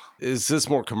generators. Is this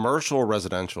more commercial or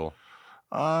residential?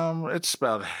 It's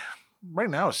about right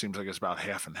now. It seems like it's about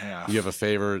half and half. You have a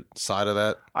favorite side of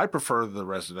that? I prefer the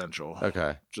residential.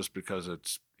 Okay, just because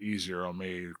it's easier on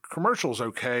me. Commercial's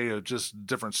okay. Just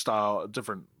different style,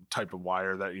 different type of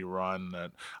wire that you run.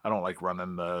 That I don't like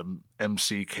running the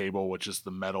MC cable, which is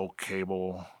the metal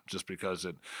cable, just because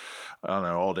I don't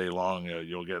know, all day long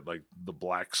you'll get like the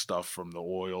black stuff from the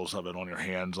oils of it on your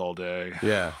hands all day.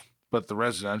 Yeah. But the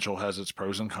residential has its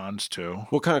pros and cons too.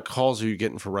 What kind of calls are you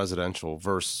getting for residential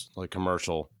versus like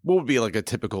commercial? What would be like a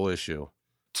typical issue?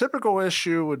 Typical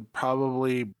issue would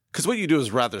probably... Because what you do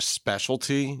is rather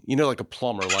specialty. You know, like a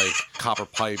plumber, like copper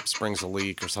pipe springs a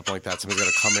leak or something like that. Somebody's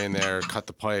got to come in there, cut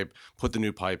the pipe, put the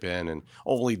new pipe in, and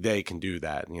only they can do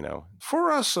that, you know. For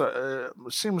us, it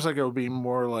seems like it would be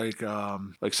more like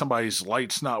somebody's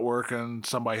light's not working,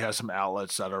 somebody has some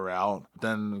outlets that are out.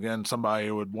 Then again, somebody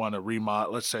would want to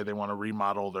remodel. Let's say they want to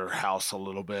remodel their house a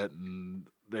little bit, and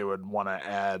they would want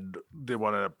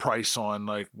a price on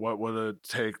like what would it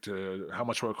take to, how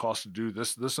much would it cost to do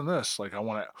this, and this. Like I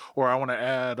want to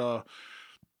add, it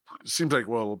seems like,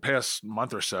 well, the past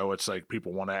month or so, it's like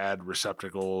people want to add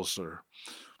receptacles or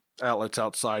outlets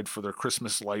outside for their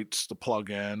Christmas lights to plug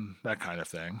in, that kind of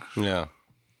thing. Yeah.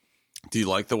 Do you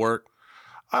like the work?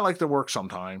 I like the work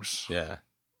sometimes. Yeah.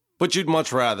 But you'd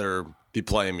much rather be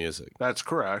playing music. That's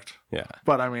correct. Yeah.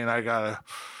 But I mean,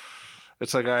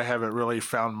 it's like I haven't really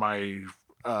found my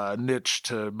niche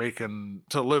to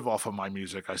live off of my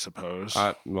music, I suppose.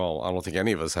 Well, I don't think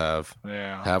any of us have.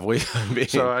 Yeah. Have we? I mean,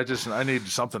 So I need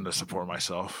something to support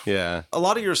myself. yeah. A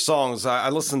lot of your songs, I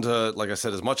listened to, like I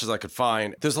said, as much as I could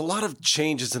find. There's a lot of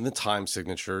changes in the time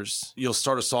signatures. You'll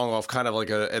start a song off kind of like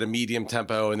at a medium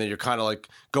tempo, and then you're kind of like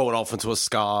going off into a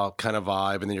ska kind of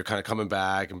vibe, and then you're kind of coming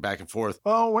back and forth.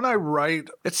 Well, when I write,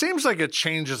 it seems like it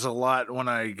changes a lot when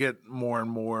I get more and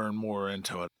more and more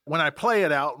into it. When I play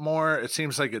it out more, it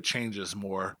seems like it changes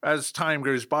more. As time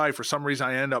goes by, for some reason,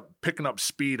 I end up picking up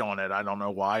speed on it. I don't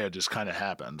know why. It just kind of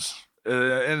happens.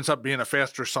 It ends up being a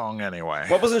faster song anyway.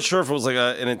 Well, I wasn't sure if it was like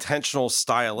an intentional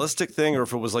stylistic thing, or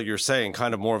if it was like you're saying,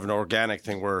 kind of more of an organic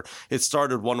thing where it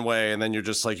started one way and then you're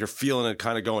just like, you're feeling it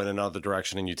kind of going in another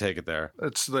direction and you take it there.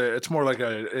 It's more like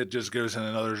it just goes in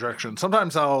another direction.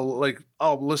 Sometimes I'll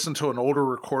listen to an older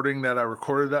recording that I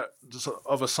recorded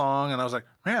of a song, and I was like,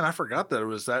 man, I forgot that it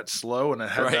was that slow and it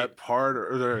had that part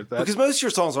or that. Because most of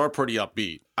your songs are pretty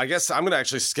upbeat. I guess I'm going to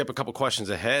actually skip a couple questions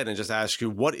ahead and just ask you,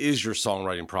 what is your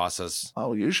songwriting process?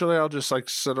 Oh, usually I'll just like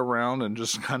sit around and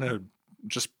just kind of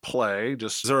just play.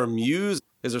 Is there a muse?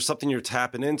 Is there something you're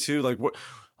tapping into? Like what?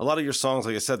 A lot of your songs,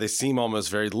 like I said, they seem almost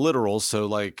very literal. So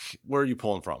like, where are you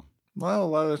pulling from? Well, a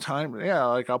lot of the time, yeah,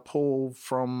 like I'll pull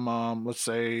from, let's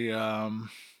say,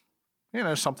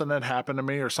 something that happened to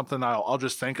me or something. I'll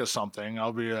just think of something.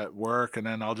 I'll be at work and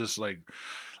then I'll just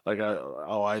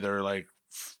I'll either like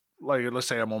let's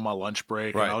say I'm on my lunch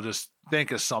break and I'll just think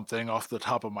of something off the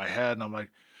top of my head, and I'm like,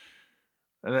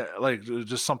 and it,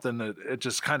 just something that it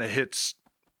just kind of hits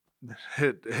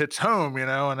home,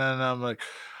 and then I'm like,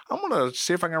 I'm gonna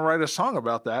see if I can write a song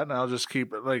about that, and I'll just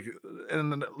keep it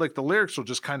and then, the lyrics will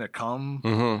just kind of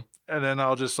come, and then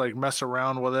I'll just mess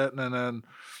around with it, and then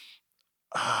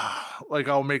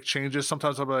I'll make changes.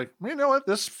 Sometimes I'll be like, you know what,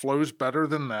 this flows better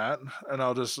than that, and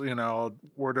I'll just I'll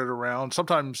word it around.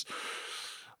 Sometimes,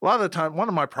 a lot of the time, one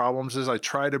of my problems is I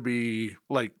try to be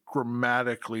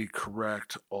grammatically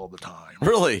correct all the time.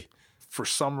 Really? For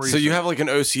some reason. So you have an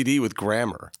OCD with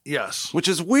grammar. Yes. Which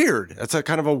is weird. That's a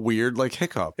kind of a weird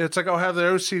hiccup. It's I'll have the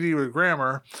OCD with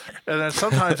grammar, and then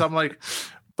sometimes I'm like,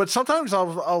 but sometimes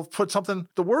I'll put something,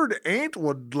 the word ain't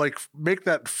would make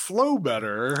that flow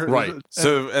better. Right.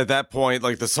 So at that point,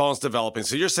 the song's developing.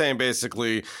 So you're saying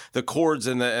basically the chords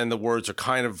and the words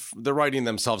are they're writing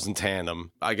themselves in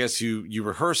tandem. I guess you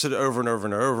rehearse it over and over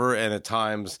and over, and at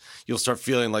times you'll start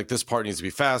feeling like this part needs to be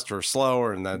faster or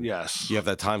slower, and then you have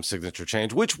that time signature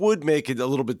change, which would make it a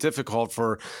little bit difficult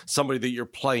for somebody that you're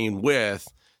playing with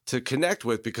to connect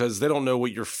with, because they don't know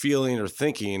what you're feeling or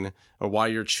thinking or why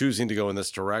you're choosing to go in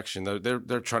this direction.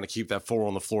 They're trying to keep that four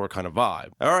on the floor kind of vibe.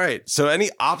 All right. So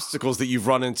any obstacles that you've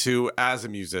run into as a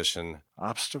musician?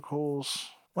 Obstacles?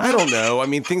 Well, I don't know. I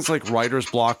mean, things like writer's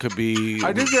block could be.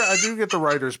 I do get the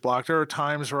writer's block. There are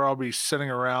times where I'll be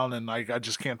sitting around and I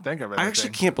just can't think of anything. I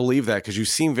actually can't believe that, because you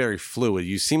seem very fluid.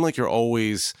 You seem like you're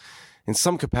always, in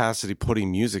some capacity,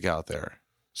 putting music out there.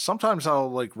 Sometimes I'll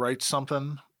write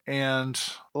something, and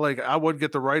I would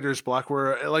get the writer's block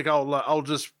where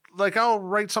I'll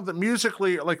write something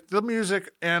musically, the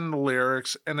music and the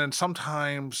lyrics, and then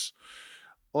sometimes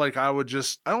I would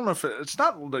just, I don't know if it's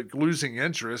not losing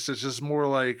interest. It's just more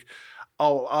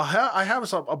I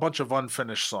have a bunch of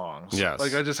unfinished songs. Yes.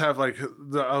 I just have I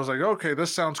was like, okay,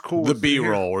 this sounds cool. The B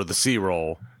roll or the C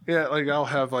roll. Yeah. I'll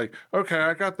have okay,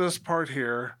 I got this part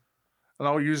here, and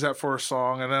I'll use that for a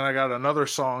song, and then I got another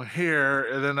song here,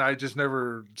 and then I just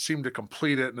never seem to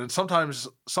complete it. And then sometimes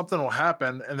something will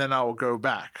happen, and then I will go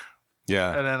back.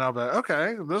 Yeah. And then I'll be like,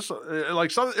 okay, this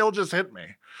something, it'll just hit me.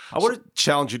 I want to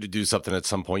challenge you to do something at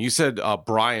some point. You said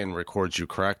Brian records you,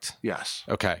 correct? Yes.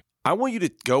 Okay. I want you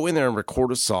to go in there and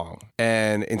record a song,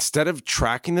 and instead of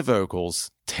tracking the vocals,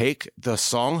 take the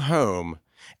song home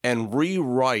and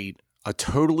rewrite a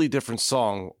totally different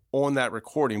song on that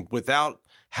recording without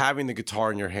having the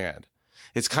guitar in your hand.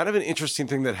 It's kind of an interesting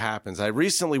thing that happens. I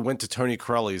recently went to Tony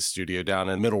Corelli's studio down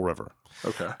in Middle River.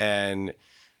 Okay. And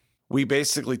we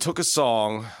basically took a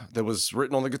song that was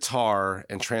written on the guitar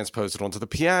and transposed it onto the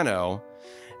piano,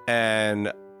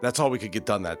 and that's all we could get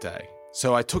done that day.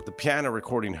 So I took the piano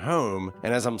recording home,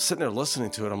 and as I'm sitting there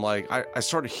listening to it, I'm like, I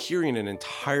started hearing an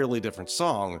entirely different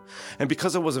song. And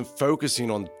because I wasn't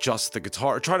focusing on just the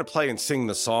guitar, trying to play and sing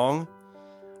the song,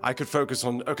 I could focus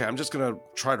on, okay, I'm just going to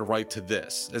try to write to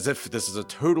this as if this is a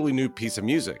totally new piece of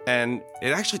music. And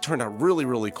it actually turned out really,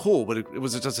 really cool, but it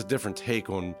was just a different take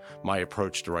on my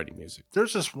approach to writing music.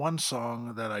 There's this one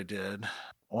song that I did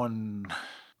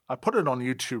I put it on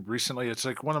YouTube recently. It's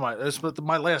one of it's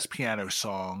my last piano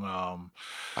song.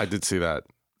 I did see that.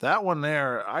 That one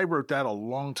there, I wrote that a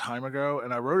long time ago,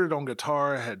 and I wrote it on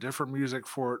guitar. I had different music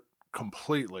for it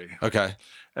completely. Okay.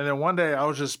 And then one day I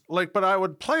was just like, but I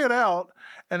would play it out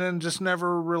and then just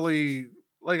never really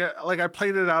I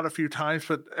played it out a few times,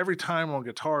 but every time on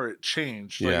guitar it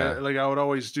changed. Yeah. Like I would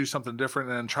always do something different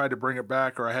and then try to bring it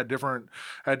back, or I had different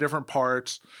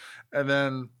parts. And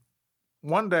then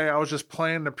one day I was just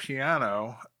playing the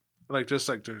piano, like just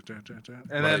like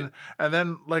and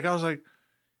then like I was like,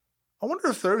 I wonder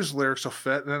if those lyrics will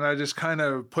fit. And then I just kind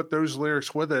of put those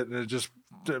lyrics with it, and it just,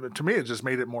 to me, it just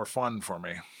made it more fun for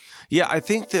me. Yeah, I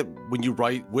think that when you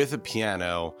write with a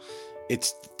piano,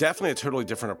 it's definitely a totally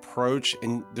different approach,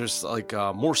 and there's like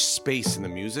more space in the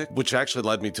music, which actually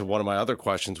led me to one of my other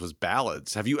questions was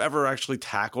ballads. Have you ever actually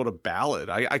tackled a ballad?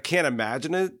 I can't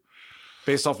imagine it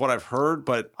based off what I've heard,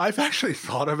 but I've actually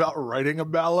thought about writing a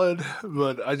ballad,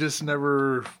 but I just don't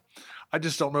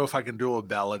know if I can do a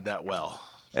ballad that well.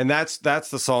 And that's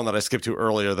the song that I skipped to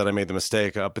earlier that I made the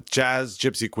mistake of. But Jazz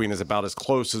Gypsy Queen is about as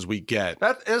close as we get.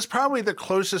 That is probably the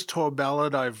closest to a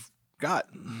ballad I've got.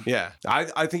 Yeah,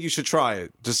 I think you should try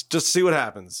it. Just see what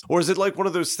happens. Or is it like one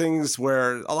of those things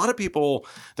where a lot of people,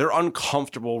 they're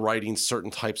uncomfortable writing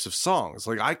certain types of songs?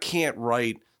 Like I can't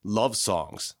write love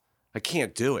songs. I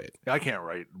can't do it. I can't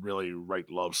really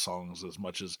write love songs as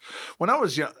much as when I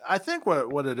was young. I think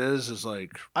what it is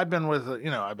like I've been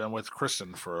with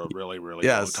Kristen for a really, really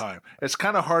long time. It's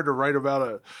kind of hard to write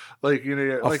about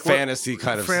a fantasy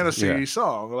kind of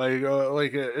song.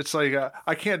 It's like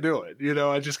I can't do it.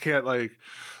 I just can't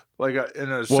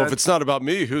if it's not about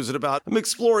me, who's it about? I'm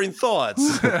exploring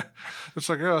thoughts. It's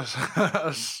like,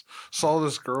 I saw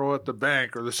this girl at the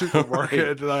bank or the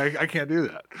supermarket. Right. I can't do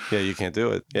that. Yeah, you can't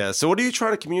do it. Yeah. So what do you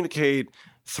try to communicate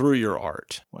through your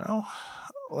art? Well,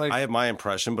 I have my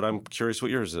impression, but I'm curious what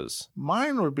yours is.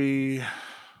 Mine would be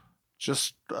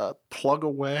just plug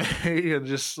away and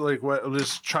just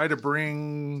try to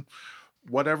bring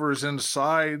whatever's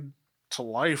inside to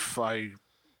life. I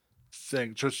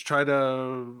think just try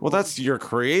to. Well, that's your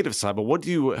creative side, but what do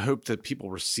you hope that people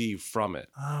receive from it?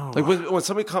 Oh. Like when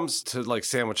somebody comes to like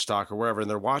Sandwich Stock or wherever and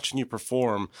they're watching you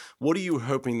perform, what are you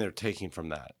hoping they're taking from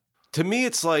that? To me,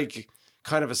 it's like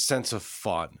kind of a sense of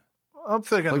fun. I'm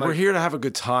thinking like we're here to have a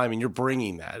good time, and you're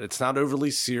bringing that. It's not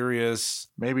overly serious.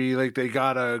 Maybe like they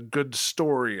got a good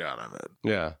story out of it.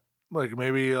 Yeah. Like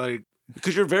maybe like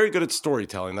because you're very good at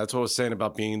storytelling. That's what I was saying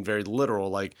about being very literal.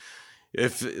 Like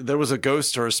if there was a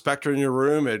ghost or a specter in your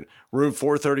room at room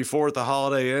 434 at the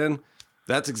Holiday Inn,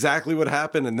 that's exactly what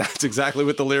happened, and that's exactly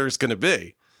what the lyric's going to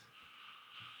be.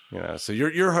 So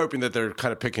you're hoping that they're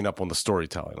kind of picking up on the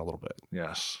storytelling a little bit.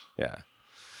 Yes. Yeah.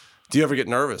 Do you ever get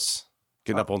nervous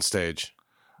getting up on stage?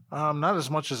 Not as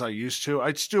much as I used to.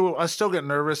 I still get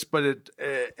nervous, but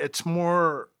it's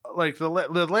more like the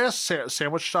last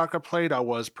Sandwich Stock I played, I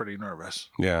was pretty nervous.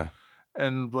 Yeah.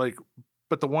 And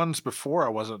but the ones before I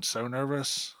wasn't so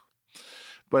nervous.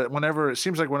 But whenever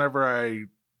I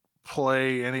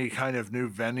play any kind of new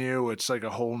venue, it's like a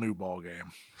whole new ball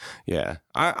game. Yeah.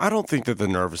 I don't think that the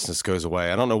nervousness goes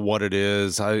away. I don't know what it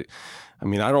is. I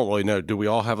mean, I don't really know. Do we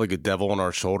all have like a devil on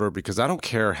our shoulder? Because I don't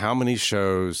care how many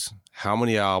shows, how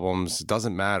many albums, it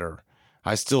doesn't matter.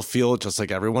 I still feel it just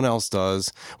like everyone else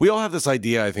does. We all have this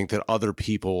idea, I think, that other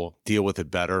people deal with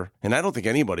it better. And I don't think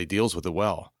anybody deals with it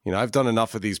well. I've done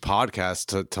enough of these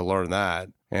podcasts to learn that.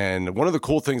 And one of the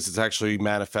cool things that's actually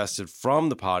manifested from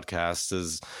the podcast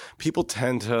is people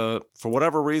tend to, for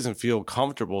whatever reason, feel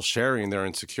comfortable sharing their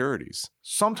insecurities.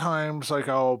 Sometimes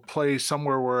I'll play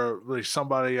somewhere where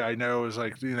somebody I know is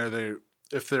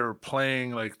if they're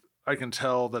playing, I can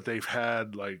tell that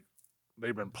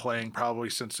they've been playing probably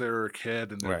since they were a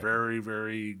kid, and they're right. very,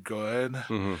 very good.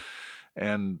 Mm-hmm.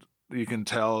 And you can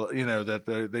tell,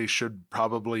 that they should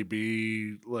probably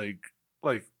be like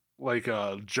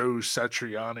Joe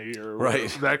Satriani or right.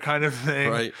 that kind of thing.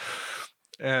 Right.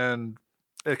 And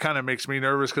it kind of makes me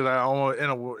nervous because I almost, in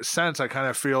a sense, I kind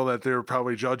of feel that they're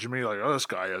probably judging me like, oh, this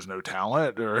guy has no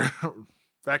talent or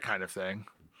that kind of thing.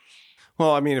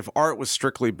 Well, I mean, if art was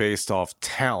strictly based off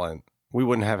talent, we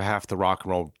wouldn't have half the rock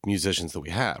and roll musicians that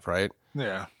we have, right?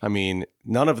 Yeah. I mean,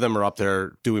 none of them are up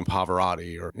there doing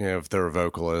Pavarotti or, if they're a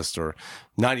vocalist, or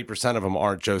 90% of them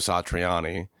aren't Joe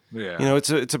Satriani. Yeah.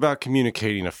 It's about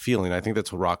communicating a feeling. I think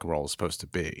that's what rock and roll is supposed to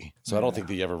be. So I don't think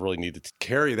that you ever really needed to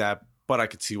carry that, but I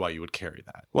could see why you would carry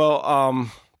that. Well,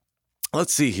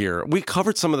 let's see here. We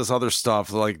covered some of this other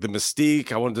stuff, like the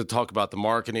mystique. I wanted to talk about the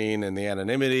marketing and the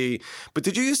anonymity. But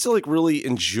did you used to really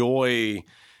enjoy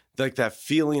that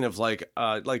feeling of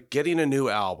getting a new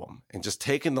album and just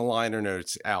taking the liner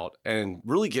notes out and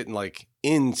really getting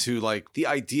into the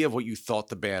idea of what you thought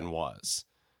the band was?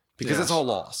 because it's all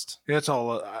lost. Yeah, it's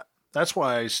all. That's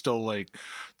why I still like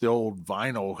the old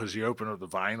vinyl, because you open up the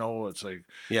vinyl, it's like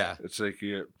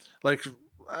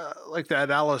like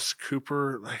that Alice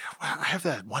Cooper. Like I have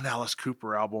that one Alice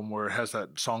Cooper album where it has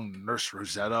that song Nurse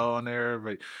Rosetta on there.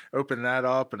 But open that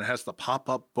up and it has the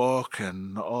pop-up book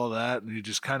and all that, and you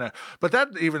just kind of. But that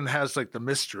even has like the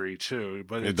mystery too.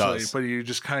 But it does. Like, but you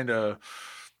just kind of.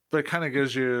 But it kind of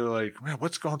gives you like, man,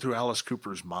 what's going through Alice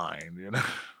Cooper's mind, you know?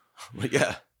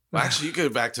 Yeah. Well, actually, you go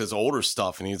back to his older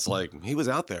stuff, and he's like, he was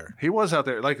out there. He was out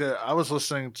there. Like I was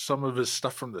listening to some of his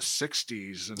stuff from the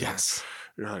 '60s, and yes,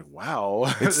 you're like,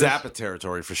 wow, it's Zappa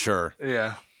territory for sure.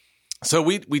 Yeah. So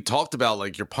we talked about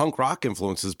like your punk rock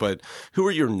influences, but who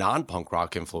are your non-punk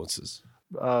rock influences?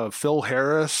 Phil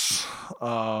Harris,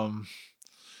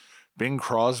 Bing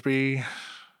Crosby,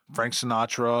 Frank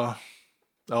Sinatra,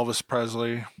 Elvis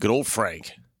Presley, good old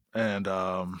Frank, and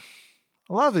a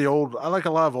lot of the old. I like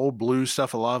a lot of old blues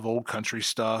stuff, a lot of old country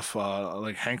stuff,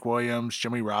 like Hank Williams,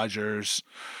 Jimmy Rogers,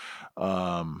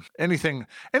 anything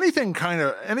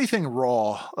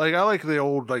raw. Like I like the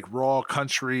old like raw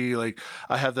country. Like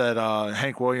I have that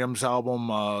Hank Williams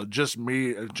album, just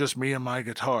me and my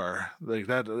guitar. Like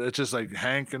that. It's just like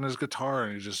Hank and his guitar,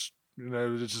 and he just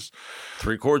it's just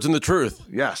 3 chords and the truth.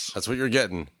 Yes, that's what you're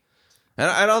getting. And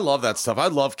I love that stuff. I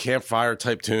love campfire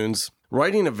type tunes.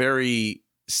 Writing a very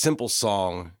simple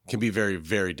song can be very,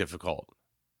 very difficult.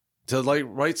 To like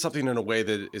write something in a way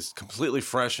that is completely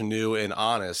fresh and new and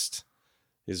honest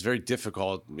is very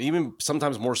difficult, even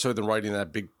sometimes more so than writing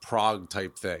that big prog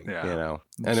type thing. Yeah. You know.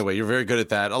 Anyway, you're very good at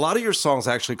that. A lot of your songs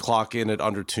actually clock in at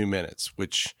under 2 minutes,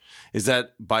 which is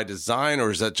that by design, or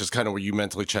is that just kind of where you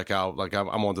mentally check out? Like I'm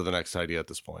on to the next idea at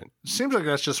this point. It seems like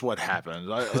that's just what happens.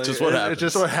 It's just what happens. It's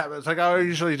just what happens. Like I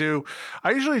usually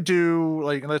do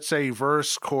like, let's say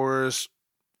verse, chorus,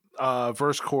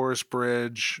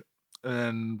 bridge,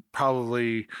 and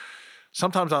probably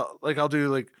sometimes I'll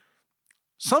do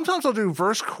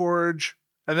verse, chorus,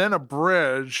 and then a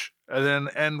bridge, and then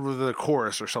end with a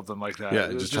chorus or something like that.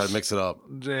 Yeah, just try to mix it up.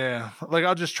 Yeah, like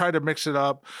I'll just try to mix it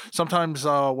up. Sometimes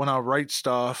when I write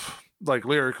stuff like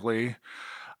lyrically,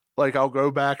 like I'll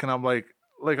go back and I'm like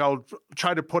I'll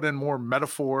try to put in more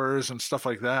metaphors and stuff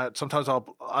like that. Sometimes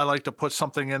I like to put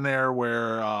something in there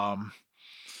where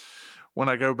when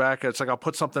I go back, it's like I'll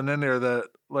put something in there that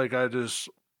like it's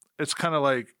kind of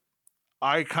like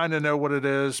I kind of know what it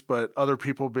is, but other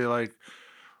people be like,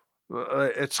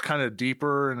 it's kind of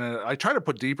deeper, and I try to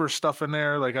put deeper stuff in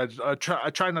there. Like I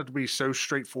try not to be so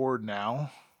straightforward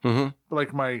now. Mm-hmm. But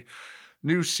like my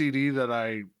new CD that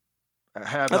I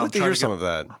have, I'd like to hear some of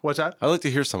that. What's that? I'd like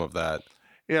to hear some of that.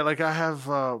 Yeah, like I have.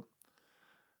 I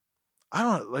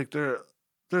don't like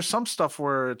there's some stuff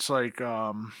where it's like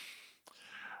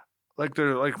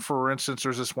for instance,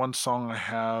 there's this one song I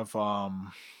have.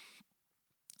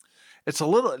 It's a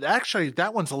little, actually,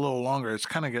 that one's a little longer. It's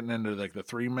kind of getting into like the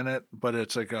 3 minute, but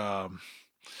it's like,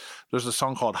 there's a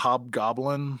song called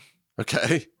Hobgoblin.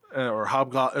 Okay. Or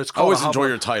Hobgoblin. I always enjoy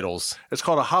your titles. It's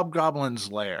called A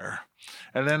Hobgoblin's Lair.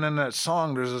 And then in that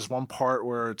song, there's this one part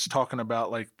where it's talking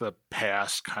about like the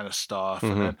past kind of stuff.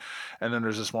 Mm-hmm. And then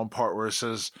there's this one part where it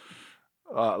says,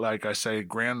 like I say,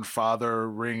 grandfather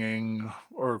ringing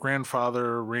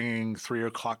 3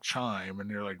 o'clock chime, and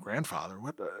you're like, grandfather,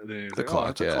 what the clock?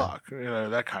 It's a clock,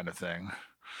 that kind of thing.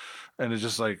 And it's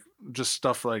just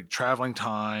stuff like traveling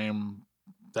time,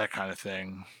 that kind of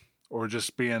thing, or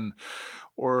just being,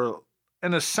 or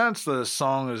in a sense, the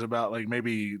song is about like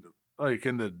maybe like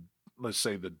in the, let's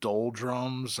say, the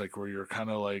doldrums, like where you're kind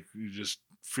of like you just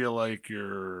feel like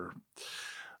you're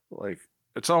like.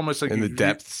 It's almost like in the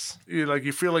depths.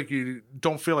 You feel like you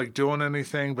don't feel like doing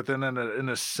anything, but then in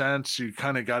a sense, you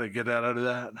kind of got to get out of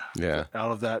that. Yeah.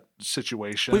 Out of that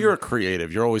situation. Well, you're a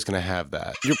creative. You're always going to have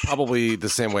that. You're probably the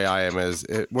same way I am,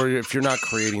 where if you're not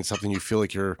creating something, you feel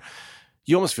like you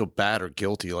almost feel bad or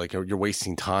guilty, like you're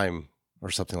wasting time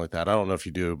or something like that. I don't know if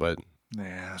you do, but.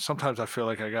 Yeah, sometimes I feel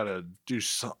like I got to do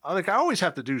like I always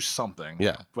have to do something.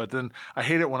 Yeah. But then I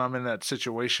hate it when I'm in that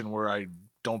situation where I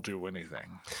don't do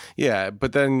anything. Yeah,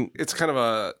 but then it's kind of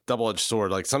a double-edged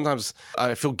sword. Like sometimes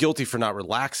I feel guilty for not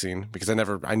relaxing because I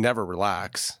never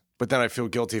relax. But then I feel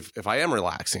guilty if I am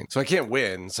relaxing. So I can't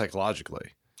win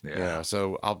psychologically. Yeah.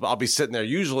 So I'll be sitting there.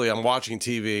 Usually I'm watching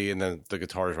TV and then the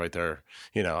guitar is right there.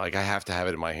 Like I have to have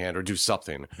it in my hand or do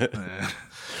something.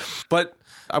 But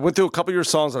I went through a couple of your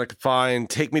songs that I could find.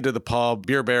 Take Me to the Pub,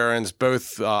 Beer Barons,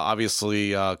 both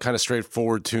obviously kind of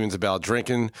straightforward tunes about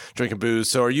drinking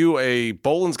booze. So are you a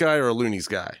Bolan's guy or a Looney's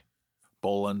guy?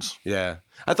 Bolan's. Yeah.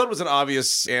 I thought it was an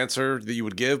obvious answer that you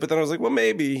would give, but then I was like, well,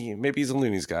 maybe he's a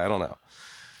Looney's guy. I don't know.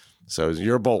 So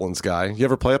you're a Bolan's guy. You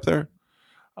ever play up there?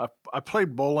 I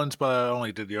played Boland's, but I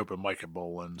only did the open mic at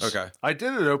Boland's. Okay. I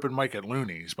did an open mic at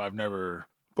Looney's, but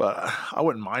But I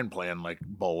wouldn't mind playing like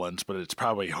Boland's, but it's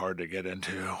probably hard to get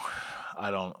into.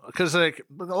 Because like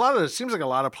it seems like a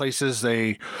lot of places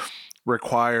they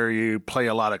require you play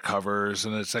a lot of covers,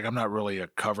 and it's like I'm not really a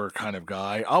cover kind of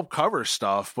guy. I'll cover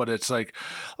stuff, but it's like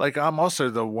I'm also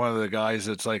one of the guys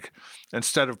that's like,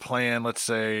 instead of playing, let's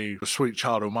say, Sweet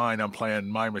Child O' Mine, I'm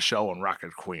playing My Michelle and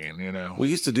Rocket Queen, you know. We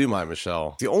used to do My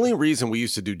Michelle. The only reason we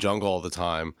used to do Jungle all the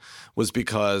time was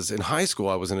because in high school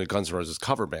I was in a Guns N' Roses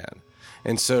cover band.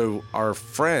 And so our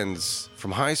friends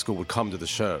from high school would come to the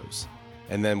shows.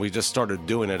 And then we just started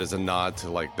doing it as a nod to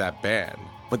like that band.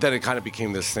 But then it kind of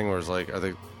became this thing where it's like, are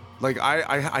they like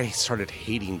I started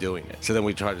hating doing it. So then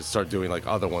we tried to start doing like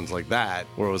other ones like that,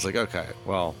 where it was like, okay,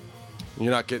 well,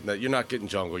 you're not getting that, you're not getting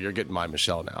Jungle, you're getting My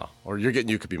Michelle now, or you're getting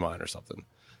You Could Be Mine or something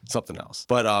else.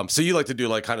 But so you like to do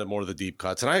like kind of more of the deep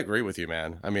cuts, and I agree with you,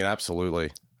 man. I mean,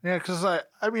 absolutely. Yeah, because I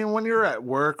mean, when you're at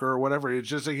work or whatever, it's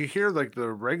just like you hear like the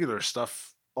regular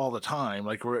stuff all the time,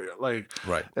 like right,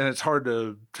 and it's hard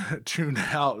to tune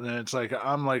out, and it's like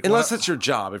I'm like, unless it's your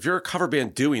job. If you're a cover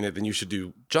band doing it, then you should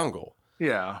do Jungle.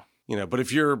 Yeah, you know. But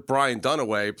if you're Brian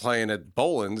Dunaway playing at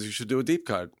Boland's, you should do a deep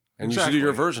cut, and you should do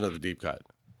your version of the deep cut.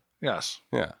 Yes.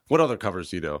 Yeah. What other covers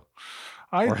do you do,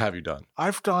 or have you done?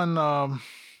 I've done.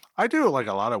 I do like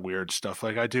a lot of weird stuff.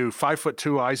 Like I do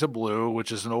 5'2" Eyes of Blue,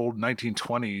 which is an old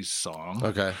 1920s song.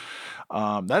 Okay.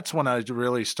 That's when I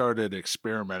really started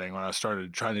experimenting, when I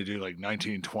started trying to do like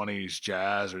 1920s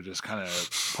jazz or just kind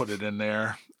of put it in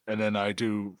there. And then I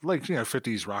do like,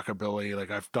 50s rockabilly. Like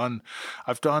I've done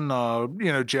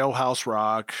Jailhouse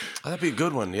Rock. Oh, that'd be a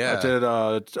good one. Yeah. I did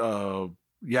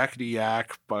Yakety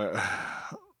Yak by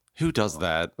who does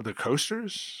that? The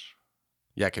Coasters.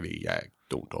 Yakety Yak.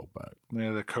 Don't talk about it.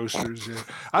 Yeah, the Coasters. Yeah.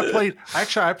 I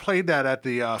played that at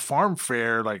the farm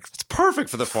fair. Like it's perfect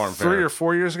for the farm fair. 3 or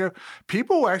 4 years ago.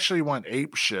 People actually went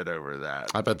ape shit over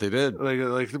that. I bet they did.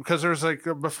 Like because there's like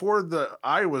before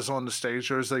I was on the stage,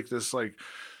 there was like this like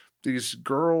these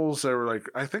girls that were like,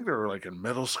 I think they were like in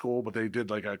middle school, but they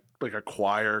did like a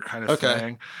choir kind of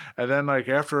thing. And then like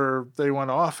after they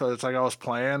went off, it's like I was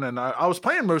playing, and I was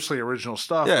playing mostly original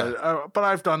stuff. Yeah. But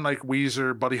I've done like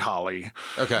Weezer, Buddy Holly.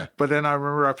 Okay. But then I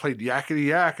remember I played Yakety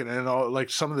Yak, and then like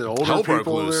some of the older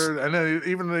people there, and then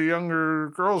even the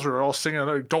younger girls were all singing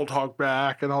like "Don't Talk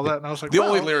Back" and all that. And I was like, the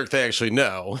only lyric they actually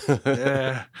know.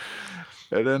 Yeah.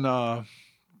 And then,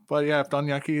 but yeah, I've done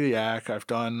Yakety Yak. I've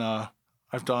done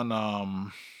you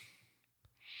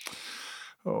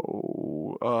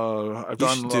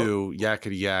should do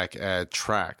Yakety Yak at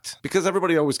Tract, because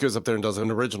everybody always goes up there and does an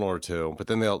original or two, but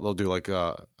then they'll do like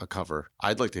a cover.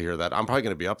 I'd like to hear that. I'm probably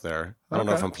going to be up there. I don't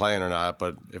know if I'm playing or not,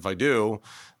 but if I do,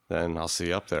 then I'll see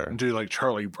you up there. And do like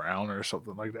Charlie Brown or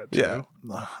something like that too. Yeah.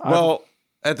 Well,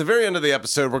 at the very end of the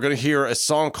episode, we're going to hear a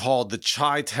song called The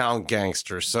Chi-Town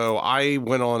Gangster. So I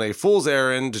went on a fool's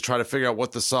errand to try to figure out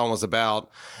what the song was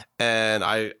about. And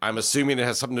I'm assuming it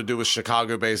has something to do with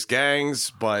Chicago-based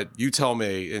gangs, but you tell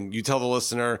me and you tell the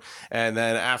listener. And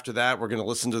then after that, we're going to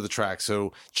listen to the track.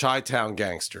 So Chi-Town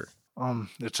Gangster.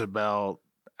 It's about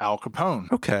Al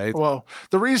Capone. Okay. Well,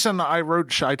 the reason I wrote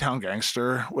Chi-Town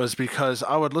Gangster was because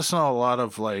I would listen to a lot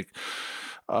of like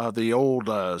the old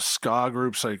ska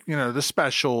groups, like, the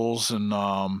Specials and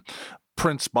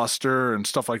Prince Buster and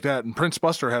stuff like that. And Prince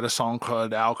Buster had a song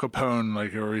called Al Capone,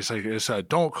 like where he's like, it's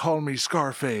 "Don't Call Me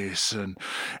Scarface," and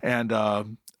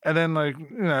then like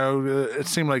it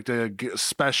seemed like the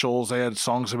Specials, they had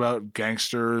songs about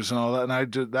gangsters and all that,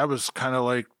 and that was kind of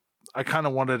like I kind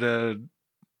of wanted to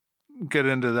get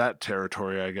into that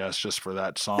territory, I guess, just for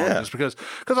that song. Yeah. Just because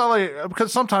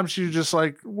sometimes you just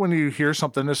like when you hear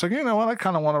something, it's like, what, I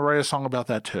kind of want to write a song about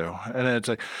that too. And it's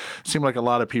like, it seemed like a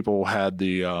lot of people had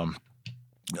the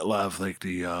a lot of like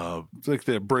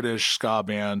the British ska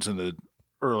bands and the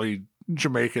early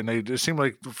Jamaican. It seemed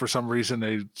like for some reason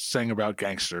they sang about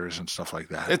gangsters and stuff like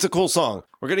that. It's a cool song.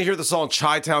 We're gonna hear the song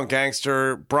Chi-Town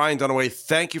Gangster. Brian Dunaway,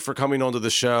 thank you for coming onto the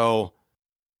show.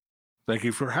 Thank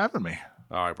you for having me.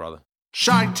 All right, brother.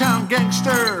 Chi-Town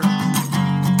Gangster,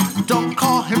 don't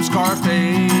call him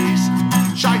Scarface.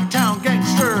 Chi-Town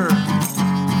Gangster,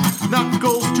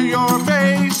 knuckles to your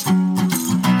face.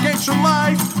 Gangster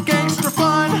life, gangster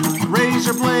fun,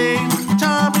 razor blade,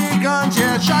 Tommy guns,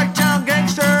 yeah. Chi-Town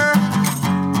Gangster,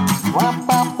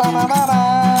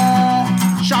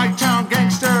 Chi-Town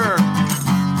Gangster,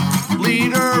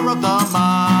 leader of the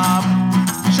mob.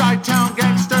 Chi-Town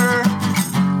Gangster,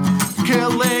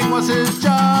 killing was his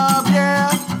job, yeah.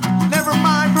 Never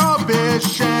mind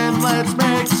prohibition, let's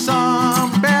make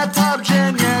some bathtub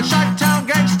gin, yeah. Chi-Town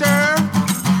Gangster.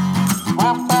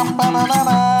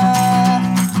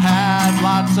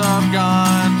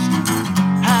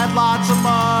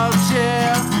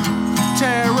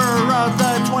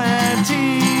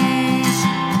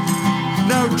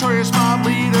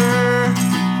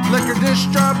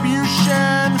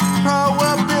 distribution,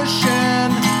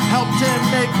 prohibition helped him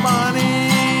make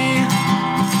money.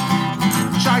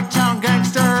 Chi-Town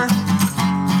gangster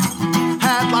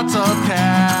had lots of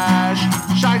cash.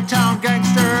 Chi-Town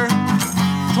gangster,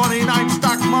 29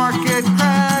 stock market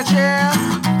crash, yeah.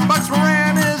 Bucks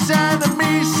Moran is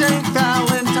enemy, St.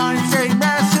 Valentine's Day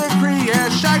massacre, yeah.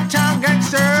 Chi-Town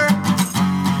gangster.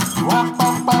 Wah,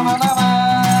 bum, ba, na, na, na.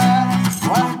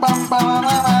 Wah, bum, ba, na,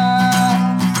 na.